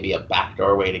that there may be a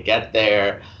backdoor way to get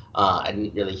there. I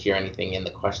didn't really hear anything in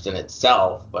the question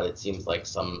itself, but it seems like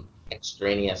some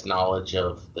extraneous knowledge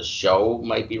of the show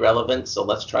might be relevant, so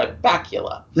let's try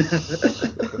Bacula.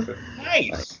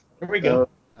 Nice. There we go.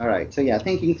 All right. So yeah,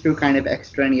 thinking through kind of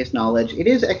extraneous knowledge. It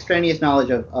is extraneous knowledge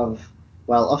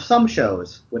of some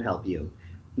shows would help you,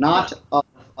 not of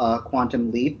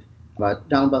Quantum Leap, but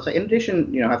Donald Bell. In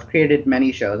addition, have created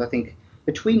many shows. I think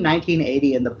between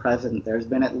 1980 and the present, there's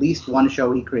been at least one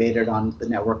show he created on the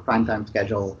network primetime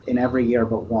schedule in every year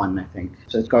but one, I think.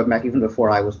 So it's going back even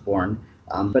before I was born.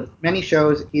 But many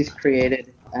shows he's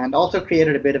created, and also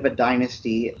created a bit of a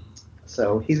dynasty.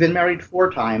 So he's been married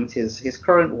 4 times. His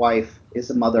current wife is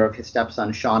the mother of his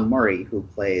stepson Sean Murray, who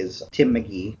plays Tim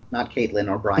McGee, not Caitlin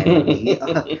or Brian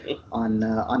McGee, on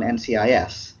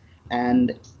NCIS.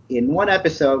 And in one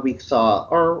episode we saw,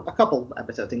 or a couple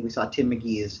episodes, I think we saw Tim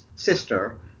McGee's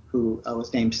sister, who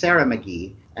was named Sarah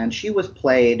McGee, and she was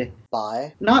played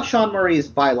By not Sean Murray's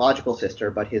biological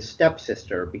sister, but his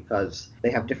stepsister, because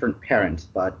they have different parents,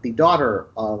 but the daughter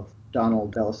of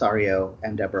Donald Belisario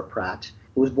and Deborah Pratt,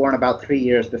 who was born about 3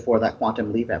 years before that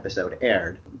Quantum Leap episode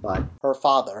aired, but her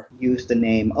father. used the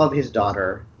name of his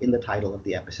daughter in the title of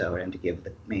the episode, and to give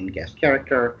the main guest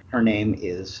character, her name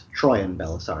is Troyan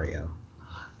Belisario.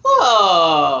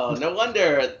 Oh, no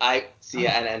wonder I see,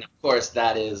 and of course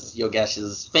that is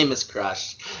Yogesh's famous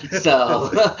crush.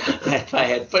 So if I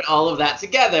had put all of that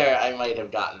together, I might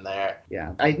have gotten there.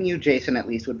 Yeah, I knew Jason at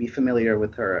least would be familiar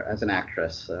with her as an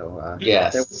actress, so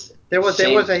Yes. there was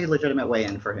Shame. a legitimate way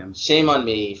in for him. Shame on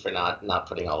me for not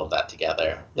putting all of that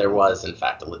together. There was, in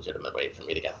fact, a legitimate way for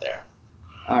me to get there.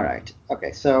 All right.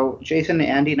 Okay, so Jason and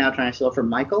Andy now trying to steal from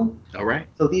Michael. All right.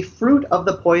 So the fruit of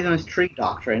the poisonous tree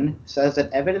doctrine says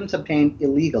that evidence obtained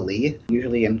illegally,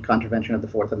 usually in contravention of the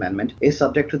Fourth Amendment, is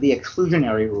subject to the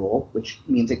exclusionary rule, which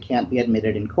means it can't be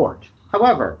admitted in court.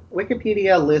 However,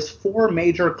 Wikipedia lists 4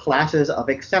 major classes of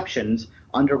exceptions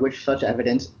under which such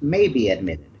evidence may be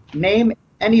admitted. Name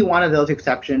any one of those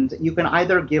exceptions. You can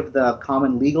either give the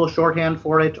common legal shorthand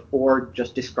for it or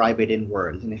just describe it in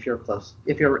words. And if you're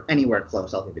anywhere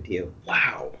close, I'll give it to you.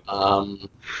 Wow.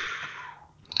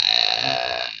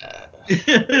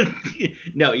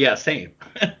 No, yeah, same.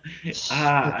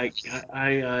 I'm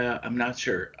not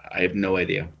sure. I have no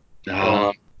idea.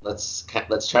 Let's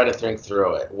try to think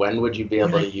through it. When would you be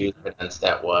able to use evidence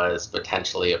that was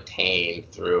potentially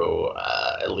obtained through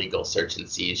illegal search and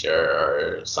seizure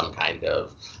or some kind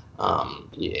of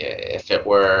if it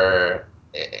were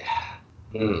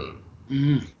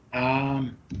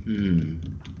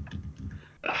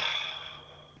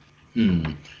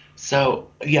So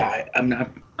yeah,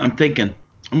 I'm thinking.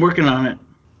 I'm working on it.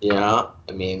 Yeah,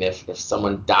 I mean, if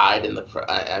someone died in the,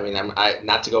 I mean,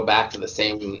 not to go back to the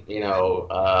same,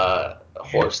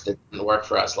 horse that didn't work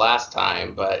for us last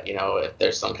time, but if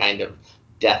there's some kind of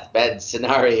deathbed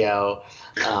scenario,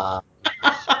 you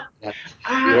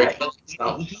were killing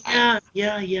someone.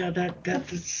 Yeah,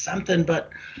 that's something,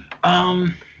 but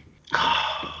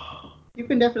You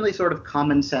can definitely sort of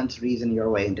common sense reason your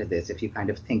way into this if you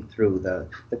kind of think through the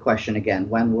question again.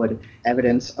 When would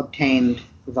evidence obtained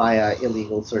via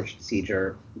illegal search and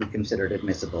seizure be considered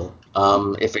admissible?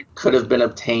 If it could have been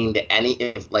obtained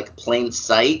if like plain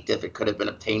sight, if it could have been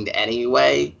obtained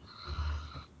anyway.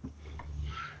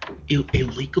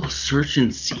 Illegal search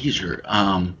and seizure.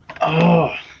 I'm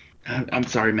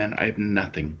sorry, man. I have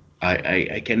nothing.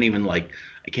 I can't even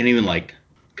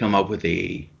come up with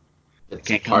a. I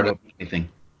can't come up with anything.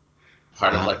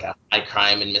 Part of like a high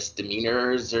crime and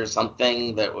misdemeanors or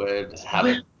something that would have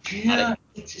it. Yeah,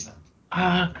 it's just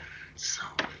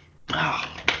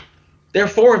there are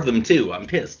 4 of them too. I'm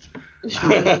pissed.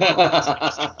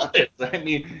 I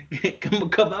mean,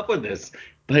 come up with this.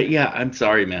 But yeah, I'm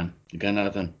sorry, man. You got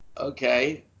nothing.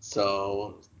 Okay,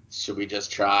 so should we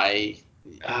just try?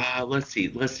 Let's see.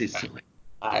 So,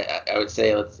 I would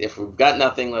say if we've got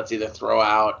nothing, let's either throw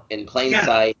out in plain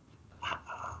sight,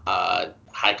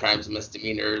 high crimes and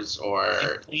misdemeanors, or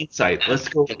in plain sight. Let's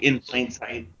go in plain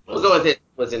sight. We'll go with it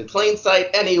was in plain sight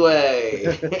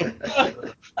anyway.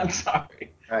 I'm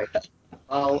sorry. All right.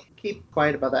 I'll keep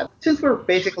quiet about that. Since we're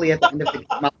basically at the end of the game,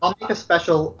 I'll make a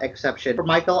special exception. For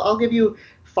Michael, I'll give you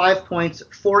 5 points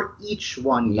for each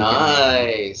one.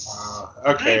 Nice.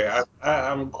 Okay,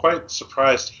 I'm quite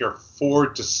surprised to hear 4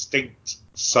 distinct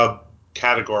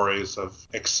subcategories of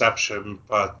exception,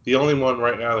 but the only one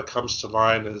right now that comes to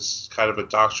mind is kind of a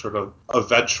doctrine of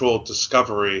eventual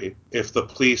discovery. If the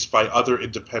police, by other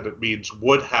independent means,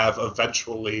 would have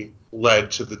eventually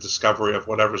led to the discovery of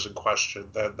whatever's in question,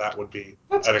 then that would be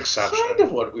an exception. Kind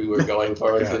of what we were going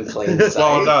for in plain sight.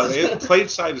 Well, no, plain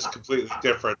sight is completely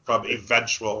different from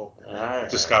eventual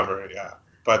discovery. Yeah,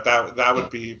 but that would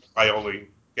be my only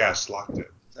guess locked in.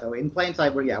 So in plain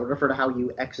sight, would refer to how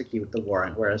you execute the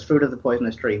warrant, whereas fruit of the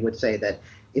poisonous tree would say that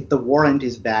if the warrant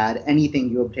is bad, anything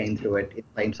you obtain through it, in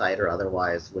plain sight or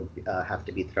otherwise, would have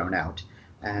to be thrown out.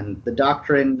 And the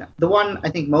doctrine, the one I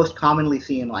think most commonly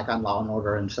seen, like on Law and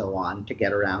Order and so on, to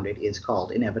get around it is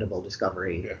called inevitable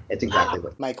discovery. Yeah. It's exactly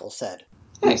what. Michael said.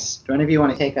 Nice. Do any of you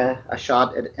want to take a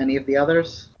shot at any of the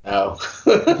others? No.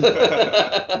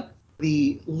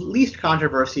 The least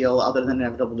controversial, other than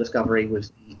inevitable discovery, was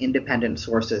the independent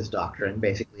sources doctrine.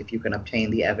 Basically, if you can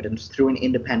obtain the evidence through an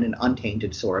independent,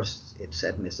 untainted source, it's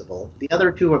admissible. The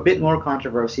other two are a bit more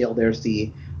controversial. There's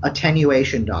the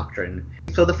attenuation doctrine.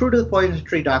 So the fruit of the poisonous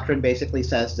tree doctrine basically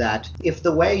says that if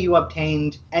the way you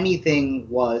obtained anything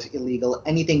was illegal,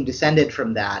 anything descended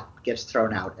from that gets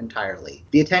thrown out entirely.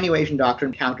 The attenuation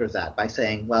doctrine counters that by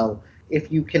saying, well, if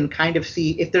you can kind of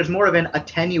see, if there's more of an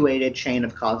attenuated chain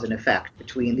of cause and effect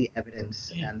between the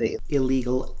evidence and the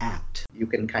illegal act. you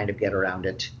can kind of get around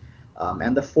it.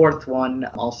 And the fourth one,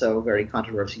 also very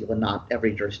controversial, and not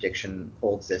every jurisdiction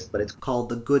holds this, but it's Called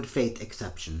the good faith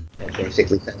exception. it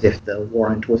basically says if the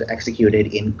warrant was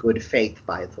executed in good faith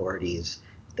by authorities,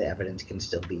 the evidence can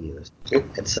still be used.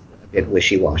 It's a bit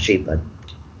wishy-washy, but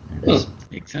it is.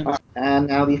 Makes sense. And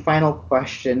now the final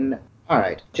question. All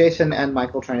right, Jason and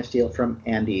Michael trying to steal from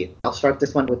Andy. I'll start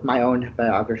this one with my own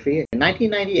biography. In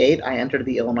 1998, I entered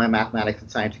the Illinois Mathematics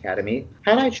and Science Academy.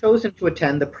 Had I chosen to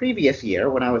attend the previous year,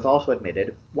 when I was also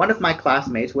admitted, one of my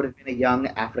classmates would have been a young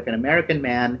African-American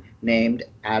man named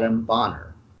Adam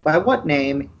Bonner. By what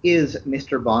name is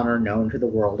Mr. Bonner known to the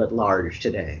world at large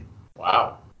today?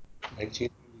 Wow.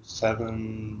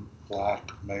 1987,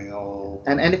 black male.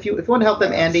 And if you want to help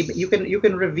them, Andy, you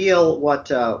can reveal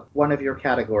what one of your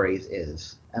categories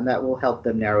is, and that will help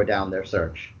them narrow down their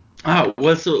search.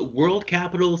 So world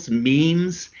capitals,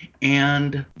 memes,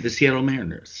 and the Seattle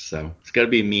Mariners. So it's got to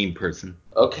be a meme person.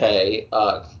 Okay.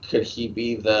 Could he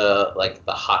be the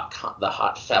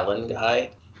hot felon guy?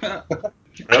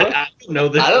 Really? I don't know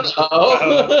this. I don't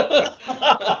know.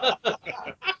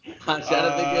 I'm trying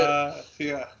to think of.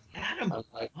 Yeah. Adam I'm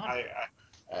like, Bonner.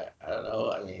 I don't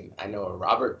know. I mean, I know a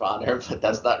Robert Bonner, but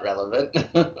that's not relevant.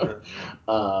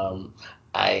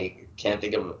 I can't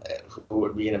think of who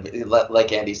would be in a.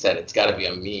 Like Andy said, it's got to be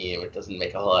a meme. It doesn't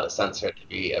make a whole lot of sense for it to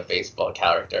be a baseball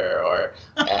character or.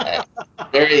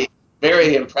 Very,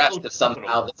 very impressed if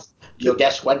somehow this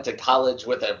Yogesh went to college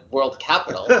with a world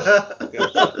capital.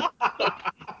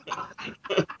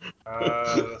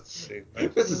 Let's see.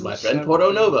 This is my friend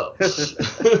Porto Novo. Yes.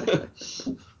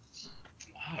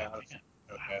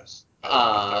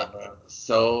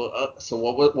 So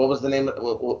what was the name?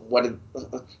 What did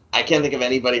I can't think of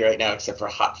anybody right now except for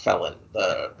Hot Felon,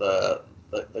 the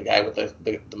guy with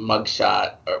the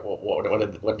mugshot, or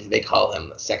what did they call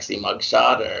him? Sexy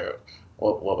mugshot, or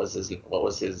what was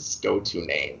his go-to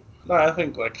name? No, I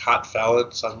think like hot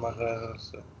felon, something like that.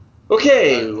 So.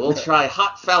 Okay, we'll try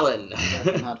Hot Felon.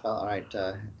 Not all right,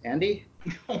 Andy.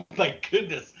 Oh my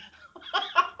goodness.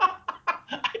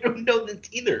 I don't know this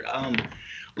either.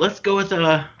 Let's go with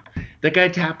that guy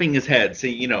tapping his head. So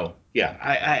yeah.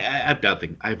 I have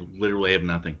nothing. I literally have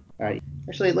nothing. All right.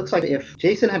 Actually, it looks like if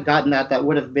Jason had gotten that, that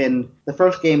would have been the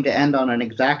first game to end on an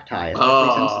exact tie,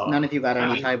 especially since none of you got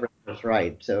any tiebreakers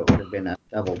right, so it would have been a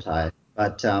double tie.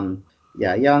 But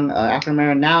yeah, young African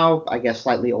American, now I guess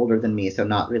slightly older than me, so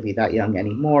not really that young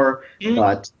anymore,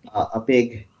 but a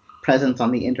big presence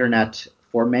on the internet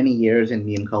for many years in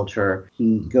meme culture.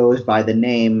 He goes by the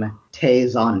name Tay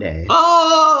Zonde.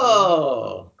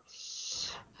 Oh!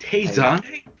 Tay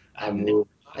Zonde? I moved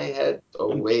my head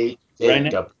away.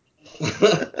 Right Up.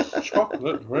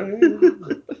 Chocolate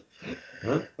rain.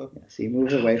 Yes, he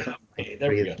moves away from Okay, there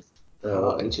we go.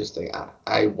 Oh, interesting.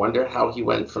 I wonder how he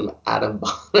went from Adam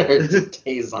Bonner to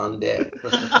Tay Zonde.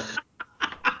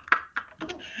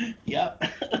 Yep.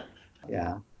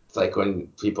 Yeah. It's like when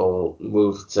people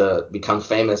move to become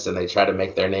famous and they try to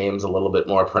make their names a little bit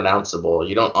more pronounceable.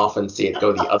 You don't often see it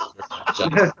go the other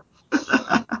direction.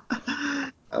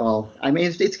 Well, I mean,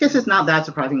 it's guess it's not that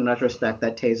surprising in retrospect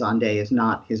that Tay Zonde is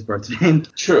not his birth name.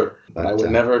 True, but I But,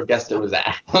 would never have guessed it was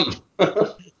Adam.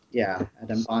 Yeah,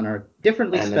 Adam Bonner,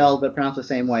 differently And spelled but pronounced the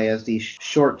same way as the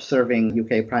short-serving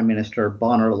UK Prime Minister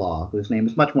Bonner Law, whose name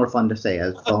is much more fun to say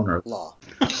as Boner. Law.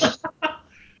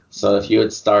 So if you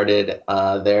had started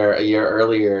there a year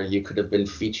earlier, you could have been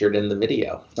featured in the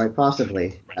video. Quite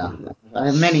possibly. Yeah. I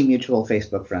have many mutual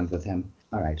Facebook friends with him.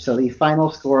 All right, so the final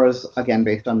scores, again,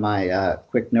 based on my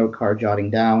quick note card jotting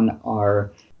down,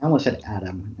 are... I almost said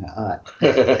Adam.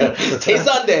 Tay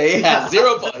Sunday has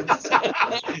 0 points.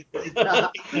 I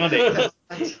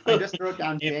just wrote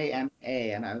down JMA,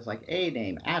 and I was like, A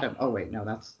name, Adam. Oh, wait, no,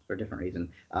 that's for a different reason.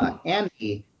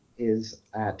 Andy is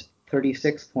at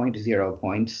 36.0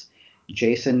 points.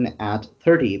 Jason at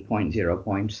 30.0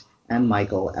 points, and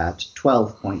Michael at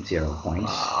 12.0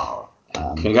 points. Wow.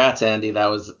 Congrats, Andy. That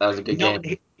was a good No,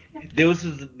 game.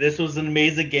 this was an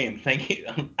amazing game. Thank you.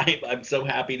 I'm so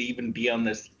happy to even be on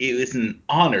this. It was an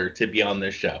honor to be on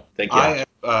this show. Thank you. I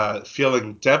am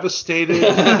feeling devastated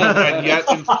and yet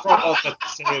enthralled at the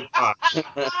same time.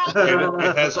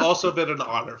 It has also been an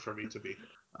honor for me to be here.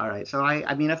 All right, so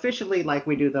I mean, officially, like,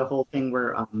 we do the whole thing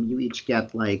where you each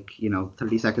get, like,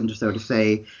 30 seconds or so to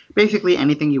say basically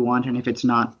anything you want, and if it's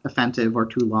not offensive or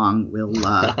too long, we'll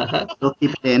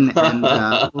keep it in, and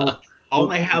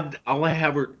all I have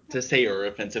to say are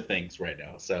offensive things right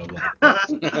now. So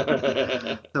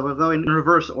So we'll go in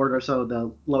reverse order, so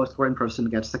the lowest scoring person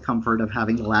gets the comfort of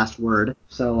having the last word.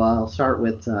 So I'll start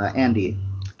with Andy.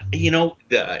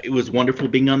 It was wonderful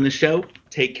being on the show.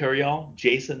 Take care, y'all.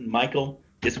 Jason, Michael,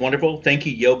 it's wonderful. Thank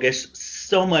you, Yogesh,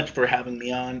 so much for having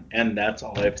me on, and that's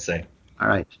all I have to say. All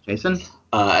right, Jason?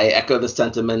 I echo the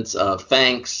sentiments of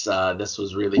thanks. This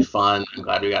was really fun. I'm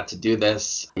glad we got to do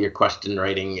this. Your question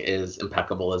writing is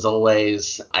impeccable as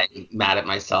always. I'm mad at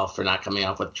myself for not coming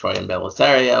up with Troy and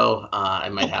Belisario. I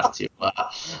might have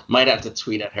to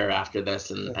tweet at her after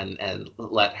this and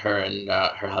let her and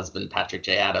her husband Patrick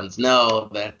J. Adams know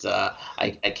that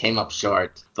I came up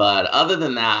short. But other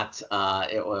than that,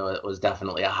 it was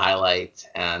definitely a highlight,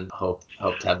 and hope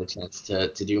to have the chance to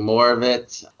do more of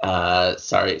it.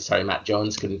 Sorry, Matt Jones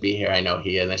couldn't be here. I know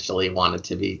he initially wanted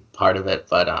to be part of it,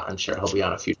 but I'm sure he'll be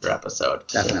on a future episode.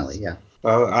 Definitely, yeah.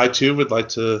 I too would like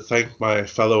to thank my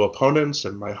fellow opponents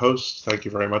and my host. Thank you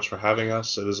very much for having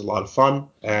us. It was a lot of fun.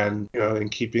 And, in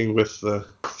keeping with the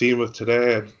theme of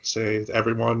today, I'd say to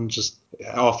everyone just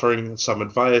offering some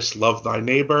advice: love thy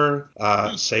neighbor,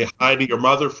 say hi to your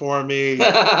mother for me,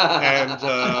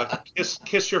 and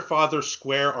kiss your father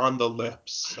square on the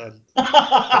lips. And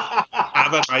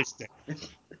have a nice day.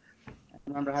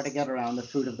 Remember how to get around the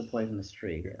fruit of the poisonous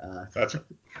tree. That's right.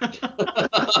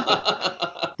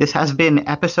 This has been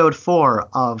episode 4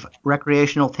 of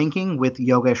Recreational Thinking with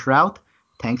Yogesh Routh.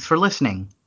 Thanks for listening.